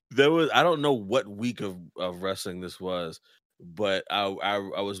 I don't know what week of wrestling this was, but I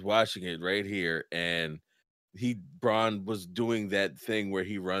was watching it right here, and Braun was doing that thing where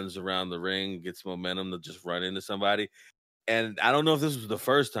he runs around the ring, gets momentum to just run into somebody. And I don't know if this was the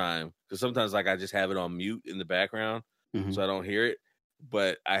first time, because sometimes like I just have it on mute in the background, so I don't hear it.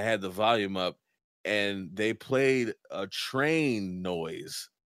 But I had the volume up, and they played a train noise.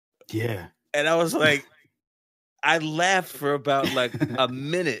 Yeah. And I was like, I laughed for about like a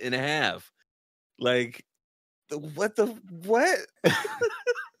minute and a half. Like, what?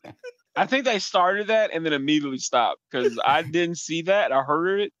 I think they started that and then immediately stopped because I didn't see that. I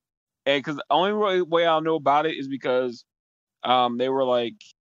heard it, and because the only way I'll know about it is because they were like,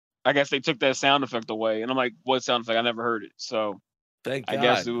 I guess they took that sound effect away, and I'm like, what sound effect? I never heard it, so thank God. I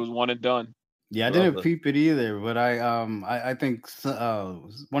guess it was one and done. Yeah, I didn't peep it either, but I think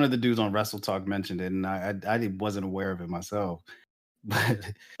one of the dudes on Wrestle Talk mentioned it, and I wasn't aware of it myself. But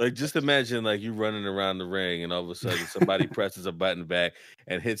like, just imagine like you running around the ring, and all of a sudden somebody presses a button back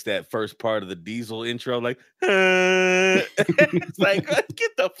and hits that first part of the Diesel intro, like, it's like,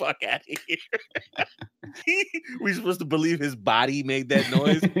 get the fuck out of here. We supposed to believe his body made that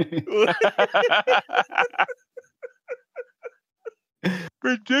noise?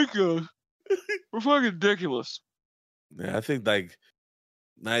 Ridiculous. We're fucking ridiculous. Yeah, I think like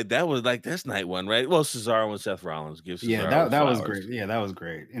that was like that's night one, right? Well, Cesaro and Seth Rollins gives Cesaro that was great. Yeah, that was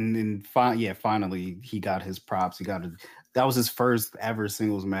great. And then finally he got his props. That was his first ever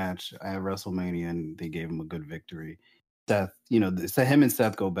singles match at WrestleMania, and they gave him a good victory. Seth, him and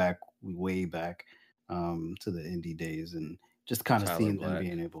Seth go back way back to the indie days, and just kind of seeing them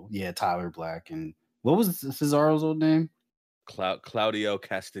being able. Yeah, Tyler Black, and what was Cesaro's old name? Claudio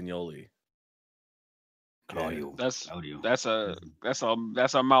Castagnoli. Claudio. That's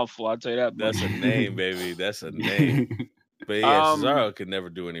a mouthful. I'll tell you that. That's a name, baby. That's a name. But yeah, Cesaro could never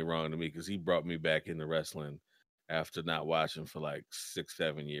do any wrong to me because he brought me back into wrestling after not watching for like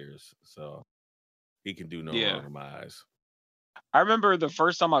 6-7 years. So he can do no wrong in my eyes. I remember the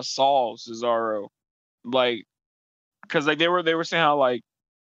first time I saw Cesaro, like, because like they were saying how like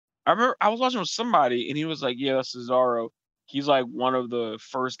I remember I was watching with somebody and he was like, yeah, that's Cesaro. He's like one of the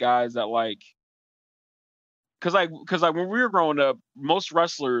first guys that like. Because when we were growing up, most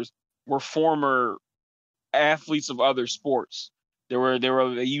wrestlers were former athletes of other sports. They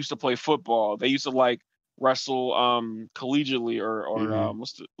used to play football. They used to like wrestle collegiately or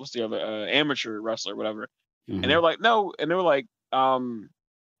what's the other amateur wrestler, whatever. And they were like, no, and they were like,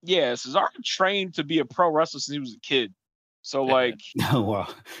 yeah, Cesaro trained to be a pro wrestler since he was a kid. So like, oh wow,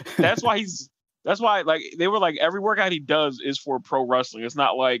 that's why like they were like every workout he does is for pro wrestling. It's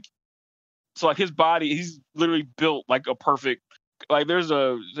not like. So like his body, he's literally built like a perfect. Like there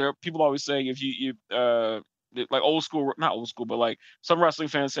are people always saying if you like old school, not old school, but like some wrestling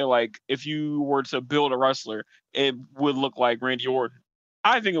fans say like if you were to build a wrestler, it would look like Randy Orton.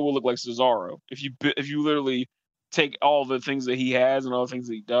 I think it would look like Cesaro if you literally take all the things that he has and all the things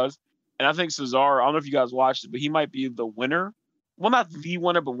that he does. And I think Cesaro, I don't know if you guys watched it, but he might be the winner. Well, not the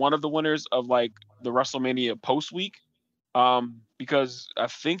winner, but one of the winners of like the WrestleMania post week. Because I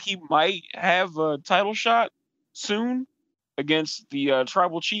think he might have a title shot soon against the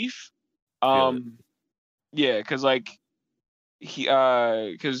tribal chief. Because like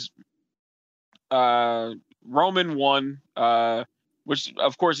Roman won, which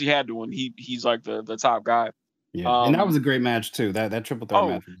of course he had to win. He's like the top guy. Yeah, and that was a great match too. That triple threat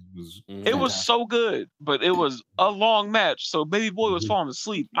match was it was so good, but it was a long match. So Baby Boy was falling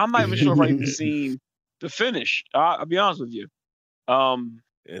asleep. I'm not even sure if I even seen the finish. I'll be honest with you. I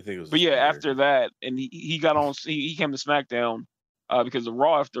think it was. But yeah, after that, and he got on. He came to SmackDown because the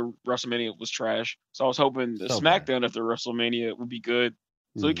Raw after WrestleMania was trash. So I was hoping the SmackDown after WrestleMania would be good.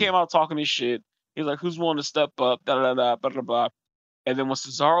 So he came out talking his shit. He's like, "Who's willing to step up?" Da da da blah blah blah. And then when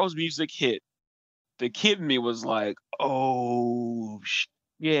Cesaro's music hit, the kid in me was like, "Oh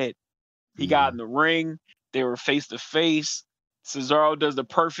shit!" He got in the ring. They were face to face. Cesaro does the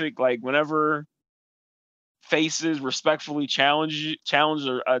perfect, like, whenever faces respectfully challenge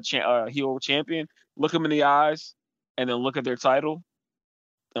a heel champion, look him in the eyes, and then look at their title,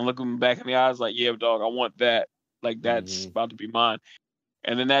 and look him back in the eyes, like, "Yeah, dog, I want that. Like, that's about to be mine."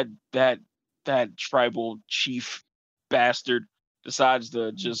 And then that tribal chief bastard decides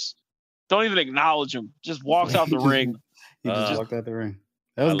to just don't even acknowledge him. Just walks out the ring. He just walked out the ring.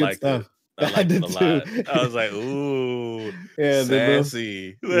 That was good stuff. I liked it a lot. I was like, ooh, yeah,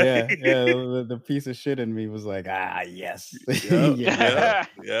 sassy. The piece of shit in me was like, yes. Yeah.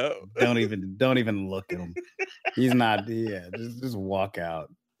 Don't even look at him. He's not, just walk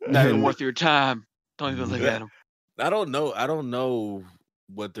out. Not even worth your time. Don't even look at him. I don't know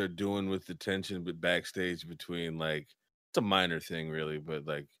what they're doing with the tension but backstage between, like, it's a minor thing really, but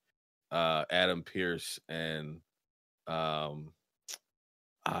like Adam Pearce and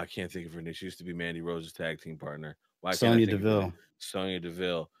I can't think of her name. She used to be Mandy Rose's tag team partner. Sonya Deville. Sonya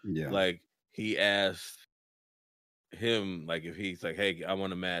Deville. Yeah. Like, he asked him, like, if he's like, "Hey, I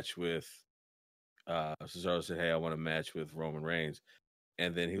want a match with Cesaro," said, "Hey, I want a match with Roman Reigns."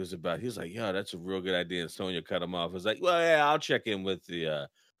 And then he was like, "Yeah, that's a real good idea." And Sonya cut him off. It was like, "Well, yeah, I'll check in with the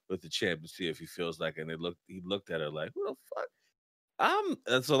champ and see if he feels like it." And he looked at her like, "Who the fuck?"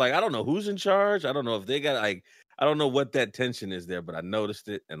 And so, like, I don't know who's in charge. I don't know if they got, like, I don't know what that tension is there, but I noticed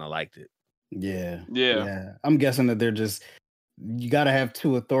it and I liked it. Yeah. I'm guessing that you got to have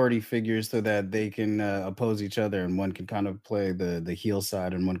two authority figures so that they can oppose each other, and one can kind of play the heel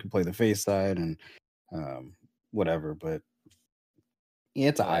side and one can play the face side, and whatever. But yeah,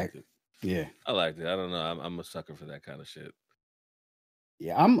 it's alright. Yeah, I liked it. I don't know. I'm a sucker for that kind of shit.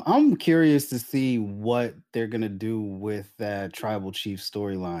 Yeah, I'm curious to see what they're gonna do with that tribal chief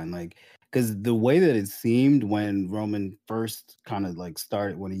storyline, like, because the way that it seemed when Roman first kind of like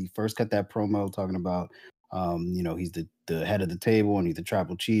started, when he first cut that promo talking about, he's the head of the table and he's the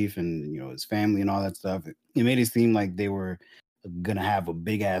tribal chief, and his family and all that stuff. It made it seem like they were gonna have a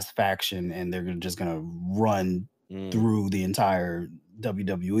big ass faction and they're just gonna run through the entire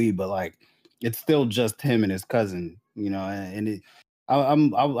WWE, but like it's still just him and his cousin, and it. I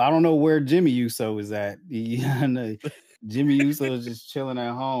don't know where Jimmy Uso is at. Jimmy Uso is just chilling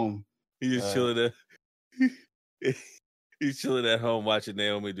at home. He's just chilling at. He's chilling at home watching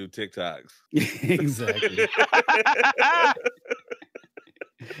Naomi do TikToks. Exactly.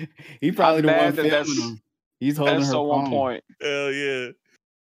 He probably the one filming him. He's holding her phone. On point. Hell yeah.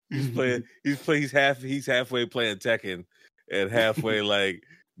 He's playing. He's halfway playing Tekken and halfway like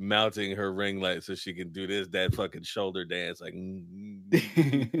mounting her ring light so she can do that fucking shoulder dance, like.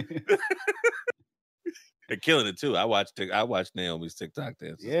 They're killing it too. I watched Naomi's TikTok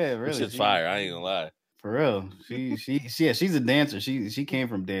dance. Yeah, really. Which is fire. I ain't gonna lie. For real. She's a dancer. She came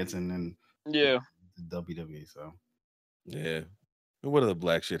from dancing and WWE. So yeah. And what other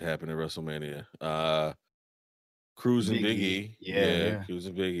black shit happened at WrestleMania? Cruz and Big E. Yeah. Cruz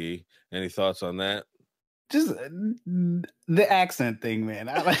and Big E. Any thoughts on that? Just the accent thing, man.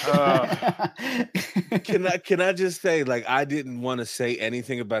 Can I just say, like, I didn't want to say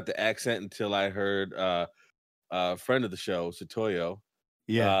anything about the accent until I heard a friend of the show, Satoyo.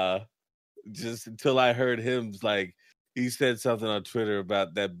 Yeah. Just until I heard him, like, he said something on Twitter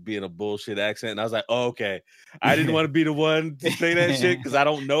about that being a bullshit accent, and I was like, "Oh, okay." I didn't want to be the one to say that shit because I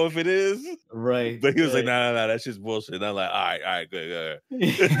don't know if it is. Right. But he was like, "No, that's just bullshit." And I'm like, all right, good.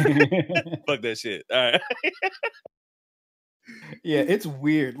 Fuck that shit. All right. Yeah, it's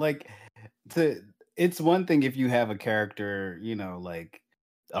weird. Like, it's one thing if you have a character, like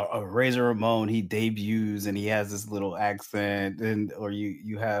a Razor Ramon, he debuts and he has this little accent, or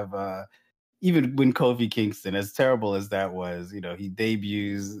you have even when Kofi Kingston, as terrible as that was, he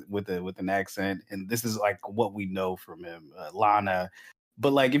debuts with an accent, and this is like what we know from him, Lana.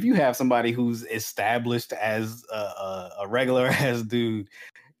 But like, if you have somebody who's established as a regular ass dude,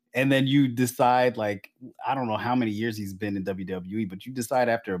 and then you decide, like, I don't know how many years he's been in WWE, but you decide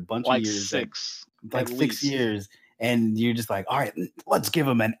after a bunch of years, 6 like 6 years, and you're just like, all right, let's give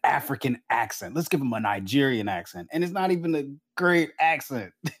him an African accent. Let's give him a Nigerian accent. And it's not even a great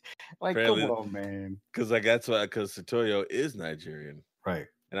accent. Like, Apparently, come on, man. Because Satoyo is Nigerian. Right.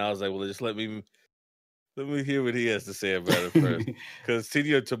 And I was like, well, just let me hear what he has to say about it first. Because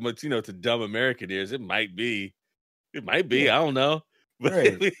to dumb American ears, it might be. I don't know. But,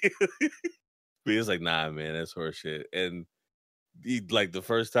 Right. but it's like, nah, man, that's horseshit. And like the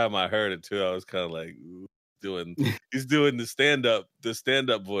first time I heard it too, I was kind of like, he's doing the stand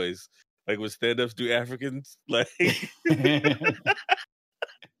up voice, like when stand-ups do Africans, like.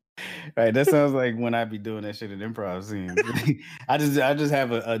 Right, that sounds like when I be doing that shit in improv scenes. I just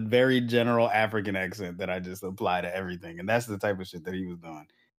have a very general African accent that I just apply to everything, and that's the type of shit that he was doing.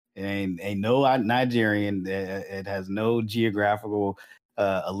 It ain't no Nigerian. It has no geographical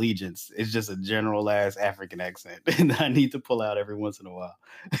allegiance. It's just a general ass African accent, and I need to pull out every once in a while.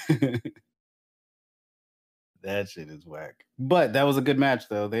 That shit is whack. But that was a good match,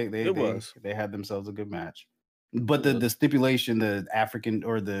 though. They had themselves a good match. But the stipulation, the African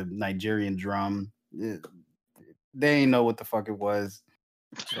or the Nigerian drum, they ain't know what the fuck it was.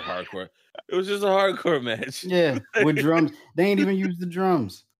 It's hardcore. It was just a hardcore match. Yeah, with drums. They ain't even use the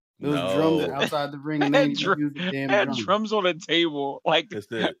drums. It was drums outside the ring, and they ain't even use the damn drums. Drums on the table, like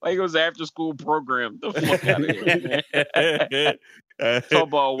it was an after school program. The fuck out of here, man. Talk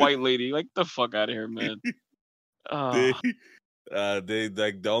about a white lady. Like, the fuck out of here, man. They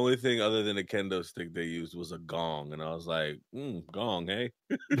like the only thing other than a kendo stick they used was a gong, and I was like, gong, hey.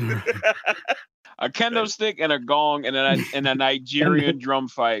 A kendo stick and a gong and a Nigerian drum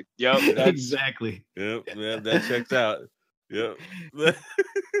fight. Yep, exactly. Yep, man, that checks out. Yep. The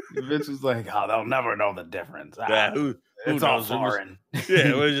bitch was like, "Oh, they'll never know the difference. Who it's all foreign."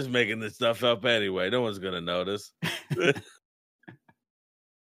 Yeah, we're just making this stuff up anyway. No one's gonna notice.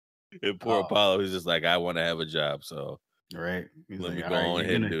 And poor Apollo, he's just like, I want to have a job, so right. Let me go on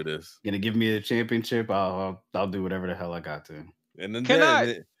ahead and do this. Gonna give me a championship? I'll do whatever the hell I got to. And then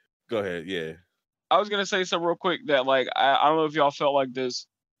go ahead, yeah. I was gonna say something real quick that like I don't know if y'all felt like this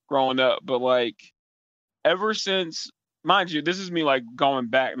growing up, but like ever since, mind you, this is me like going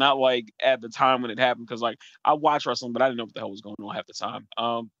back, not like at the time when it happened, because like I watched wrestling, but I didn't know what the hell was going on half the time.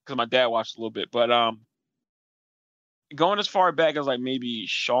 Because my dad watched a little bit, but going as far back as like maybe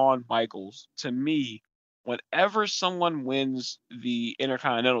Shawn Michaels, to me, whenever someone wins the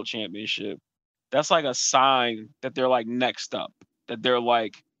Intercontinental Championship, that's like a sign that they're like next up, that they're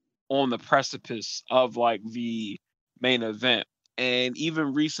like on the precipice of like the main event. And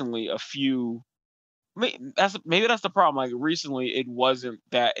even recently, maybe that's the problem. Like recently, it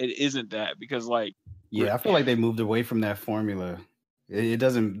isn't that because like I feel like they moved away from that formula. It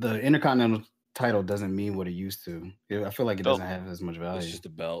doesn't. The Intercontinental title doesn't mean what it used to. I feel like it doesn't have as much value. It's just a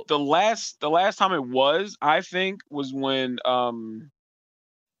belt. The last time it was, I think, was when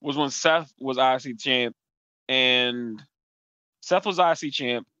Seth was IC champ, and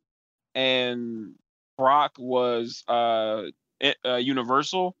Brock was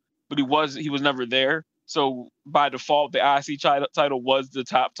Universal, but he was never there. So by default, the IC title was the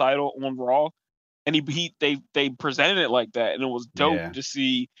top title on Raw. And they presented it like that, and it was dope to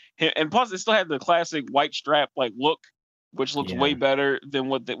see him. And plus, it still had the classic white strap like look, which looks way better than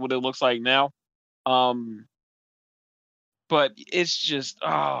what it looks like now. But it's just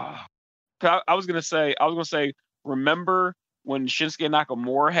I was gonna say, remember when Shinsuke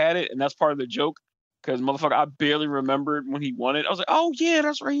Nakamura had it, and that's part of the joke, because motherfucker, I barely remembered when he won it. I was like, oh yeah,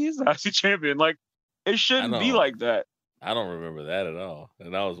 that's right, he is the IC champion. Like, it shouldn't be like that. I don't remember that at all,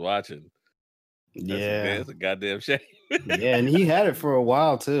 and I was watching. That's a goddamn shame. Yeah, and he had it for a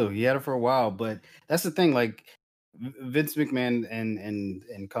while too. But that's the thing, like Vince McMahon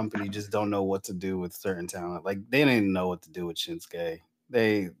and company just don't know what to do with certain talent. Like they didn't know what to do with Shinsuke.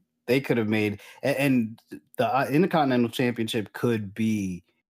 They could have made, and the Intercontinental Championship could be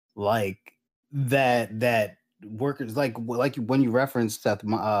like that workers like when you referenced Seth.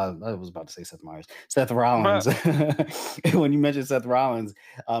 I was about to say Seth Meyers, Seth Rollins. When you mentioned Seth Rollins,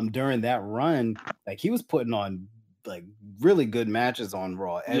 during that run, like he was putting on like really good matches on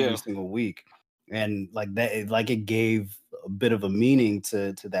Raw every single week, and like that, like it gave a bit of a meaning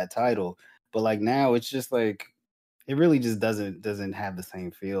to that title. But like now, it's just like it really just doesn't have the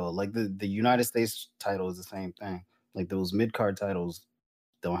same feel. Like the United States title is the same thing. Like those mid-card titles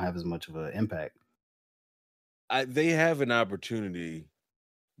don't have as much of an impact. They have an opportunity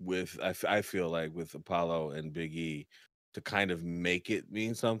with I feel like with Apollo and Big E to kind of make it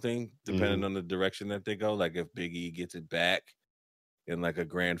mean something depending on the direction that they go. Like if Big E gets it back in like a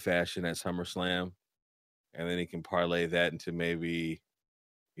grand fashion at SummerSlam, and then he can parlay that into maybe,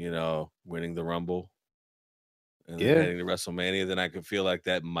 winning the Rumble and then heading to WrestleMania, then I could feel like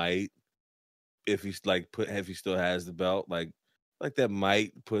that might, if he still has the belt, like that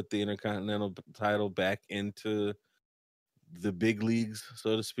might put the Intercontinental title back into the big leagues,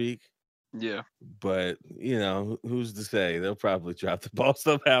 so to speak. Yeah. But who's to say? They'll probably drop the ball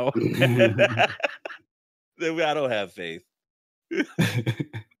somehow. I don't have faith.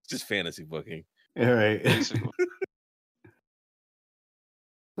 Just fantasy booking. All right. Basically.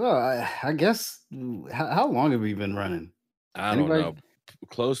 Well, I guess how long have we been running? I don't know.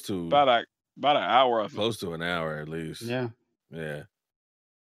 Close to about an hour. Close to an hour at least. Yeah. Yeah.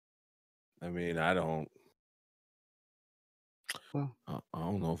 I mean, I don't. Well, I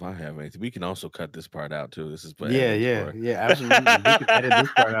don't know if I have anything. We can also cut this part out too. This is yeah, absolutely. We can edit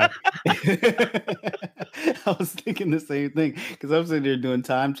this part out. I was thinking the same thing because I'm sitting there doing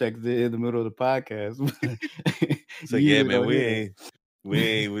time checks in the middle of the podcast. It's like, yeah, man, we ain't.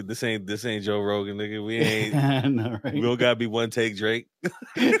 This ain't Joe Rogan, nigga. We ain't. I know, right? We don't gotta be one take Drake.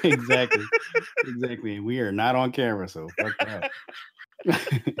 Exactly. And we are not on camera, so fuck that.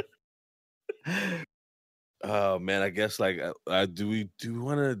 Oh man, I guess like do we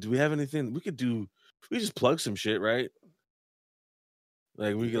have anything we could do? We just plug some shit, right?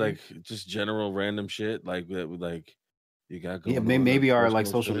 Like we could like just general random shit like that. Like you got going. Yeah, maybe our like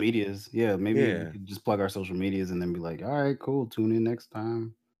social medias. Yeah, maybe we could just plug our social medias and then be like, all right, cool. Tune in next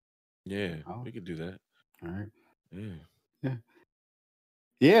time. Yeah, we could do that. All right. Yeah.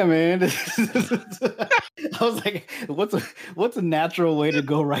 Yeah, man. I was like, what's a natural way to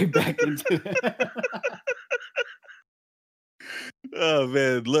go right back into that? Oh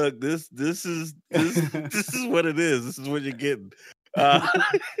man, look, this is what it is. This is what you're getting. Oh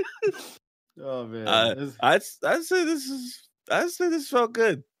man, I'd say this felt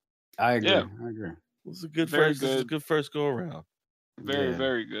good. I agree. Yeah. I agree. It was a good Very first. This is a good first go around. Very,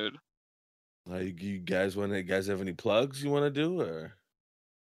 very good. Like, you guys have any plugs you want to do, or?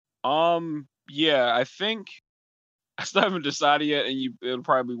 Yeah, I think I still haven't decided yet, and it'll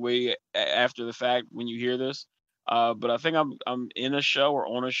probably be way after the fact when you hear this. But I think I'm in a show or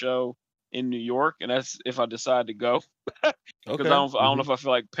on a show in New York, and that's if I decide to go. Because Okay. I don't know if I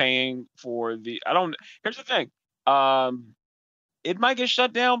feel like paying for the. I don't. Here's the thing. It might get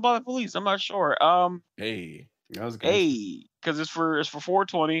shut down by the police. I'm not sure. Hey, that was good. Hey, because it's for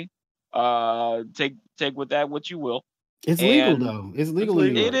 420. Take with that what you will. It's legal though. It's legal.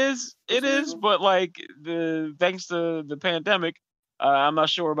 It is, but like thanks to the pandemic, I'm not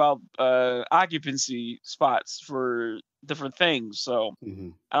sure about occupancy spots for different things. So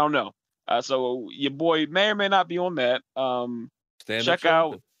I don't know. So your boy may or may not be on that. Check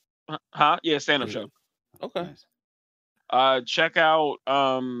out, yeah, stand-up show. Okay. Check out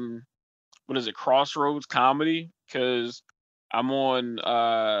what is it, Crossroads Comedy, because I'm on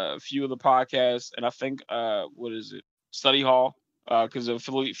a few of the podcasts, and I think what is it, Study Hall, because of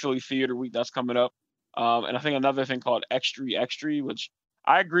Philly Theater Week that's coming up, and I think another thing called Extra, which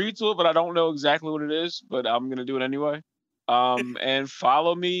I agreed to it, but I don't know exactly what it is, but I'm gonna do it anyway. And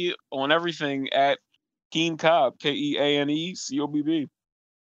follow me on everything at Keane Cobb, Keane Cobb.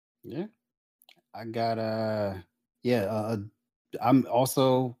 Yeah, I got I'm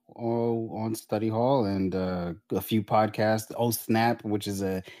also on Study Hall and a few podcasts. Oh Snap, which is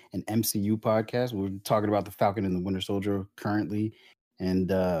an MCU podcast. We're talking about the Falcon and the Winter Soldier currently, and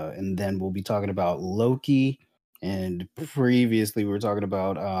then we'll be talking about Loki. And previously, we were talking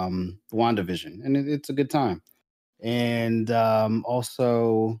about WandaVision, and it's a good time. And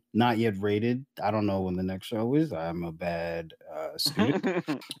also Not Yet Rated. I don't know when the next show is. I'm a bad student.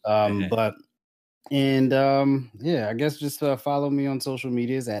 But I guess just follow me on social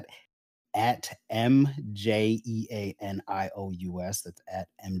medias at MJEANIOUS. That's at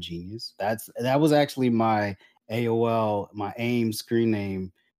MGenius. That was actually my AOL, my AIM screen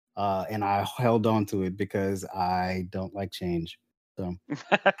name, and I held on to it because I don't like change. So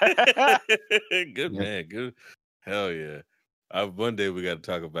good man, good. Hell yeah! One day we got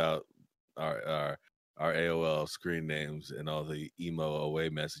to talk about our AOL screen names and all the emo away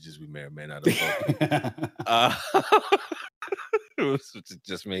messages we may or may not have. It was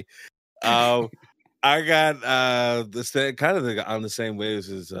just me. I got on the same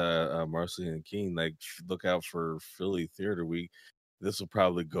waves as Marcy and Keane. Like, look out for Philly Theater Week. This will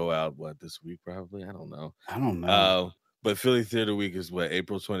probably go out this week? Probably, I don't know. But Philly Theater Week is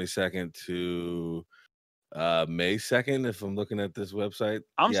April 22nd to May 2nd, if I'm looking at this website.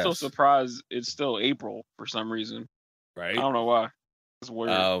 I'm still surprised it's still April for some reason. Right? I don't know why. It's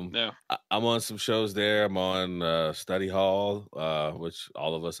weird. Yeah. I'm on some shows there. I'm on Study Hall, which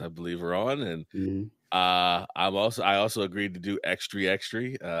all of us, I believe, are on, and I also agreed to do Extra.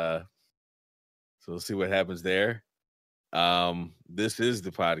 So we'll see what happens there. This is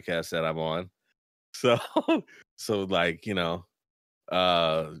the podcast that I'm on. So like,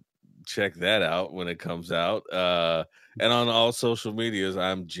 check that out when it comes out. And on all social medias,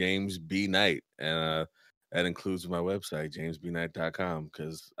 I'm James B. Knight. And that includes my website, jamesbknight.com,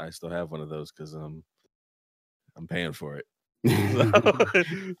 because I still have one of those because I'm paying for it.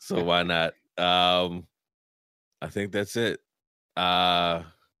 So why not? I think that's it.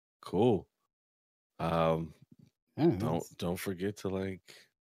 Cool. Don't forget to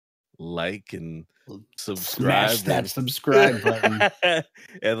like and subscribe. Smash that subscribe button.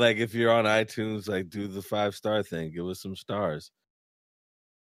 And like if you're on iTunes, like do the 5-star thing. Give us some stars.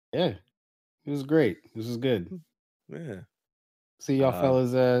 Yeah. It was great. This was good. Yeah. See y'all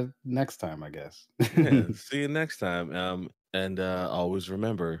fellas next time, I guess. Yeah, see you next time. And always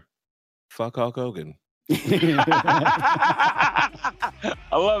remember, fuck Hulk Hogan. I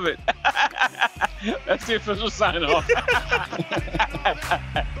love it. That's the official sign off.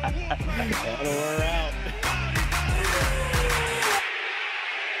 We're out.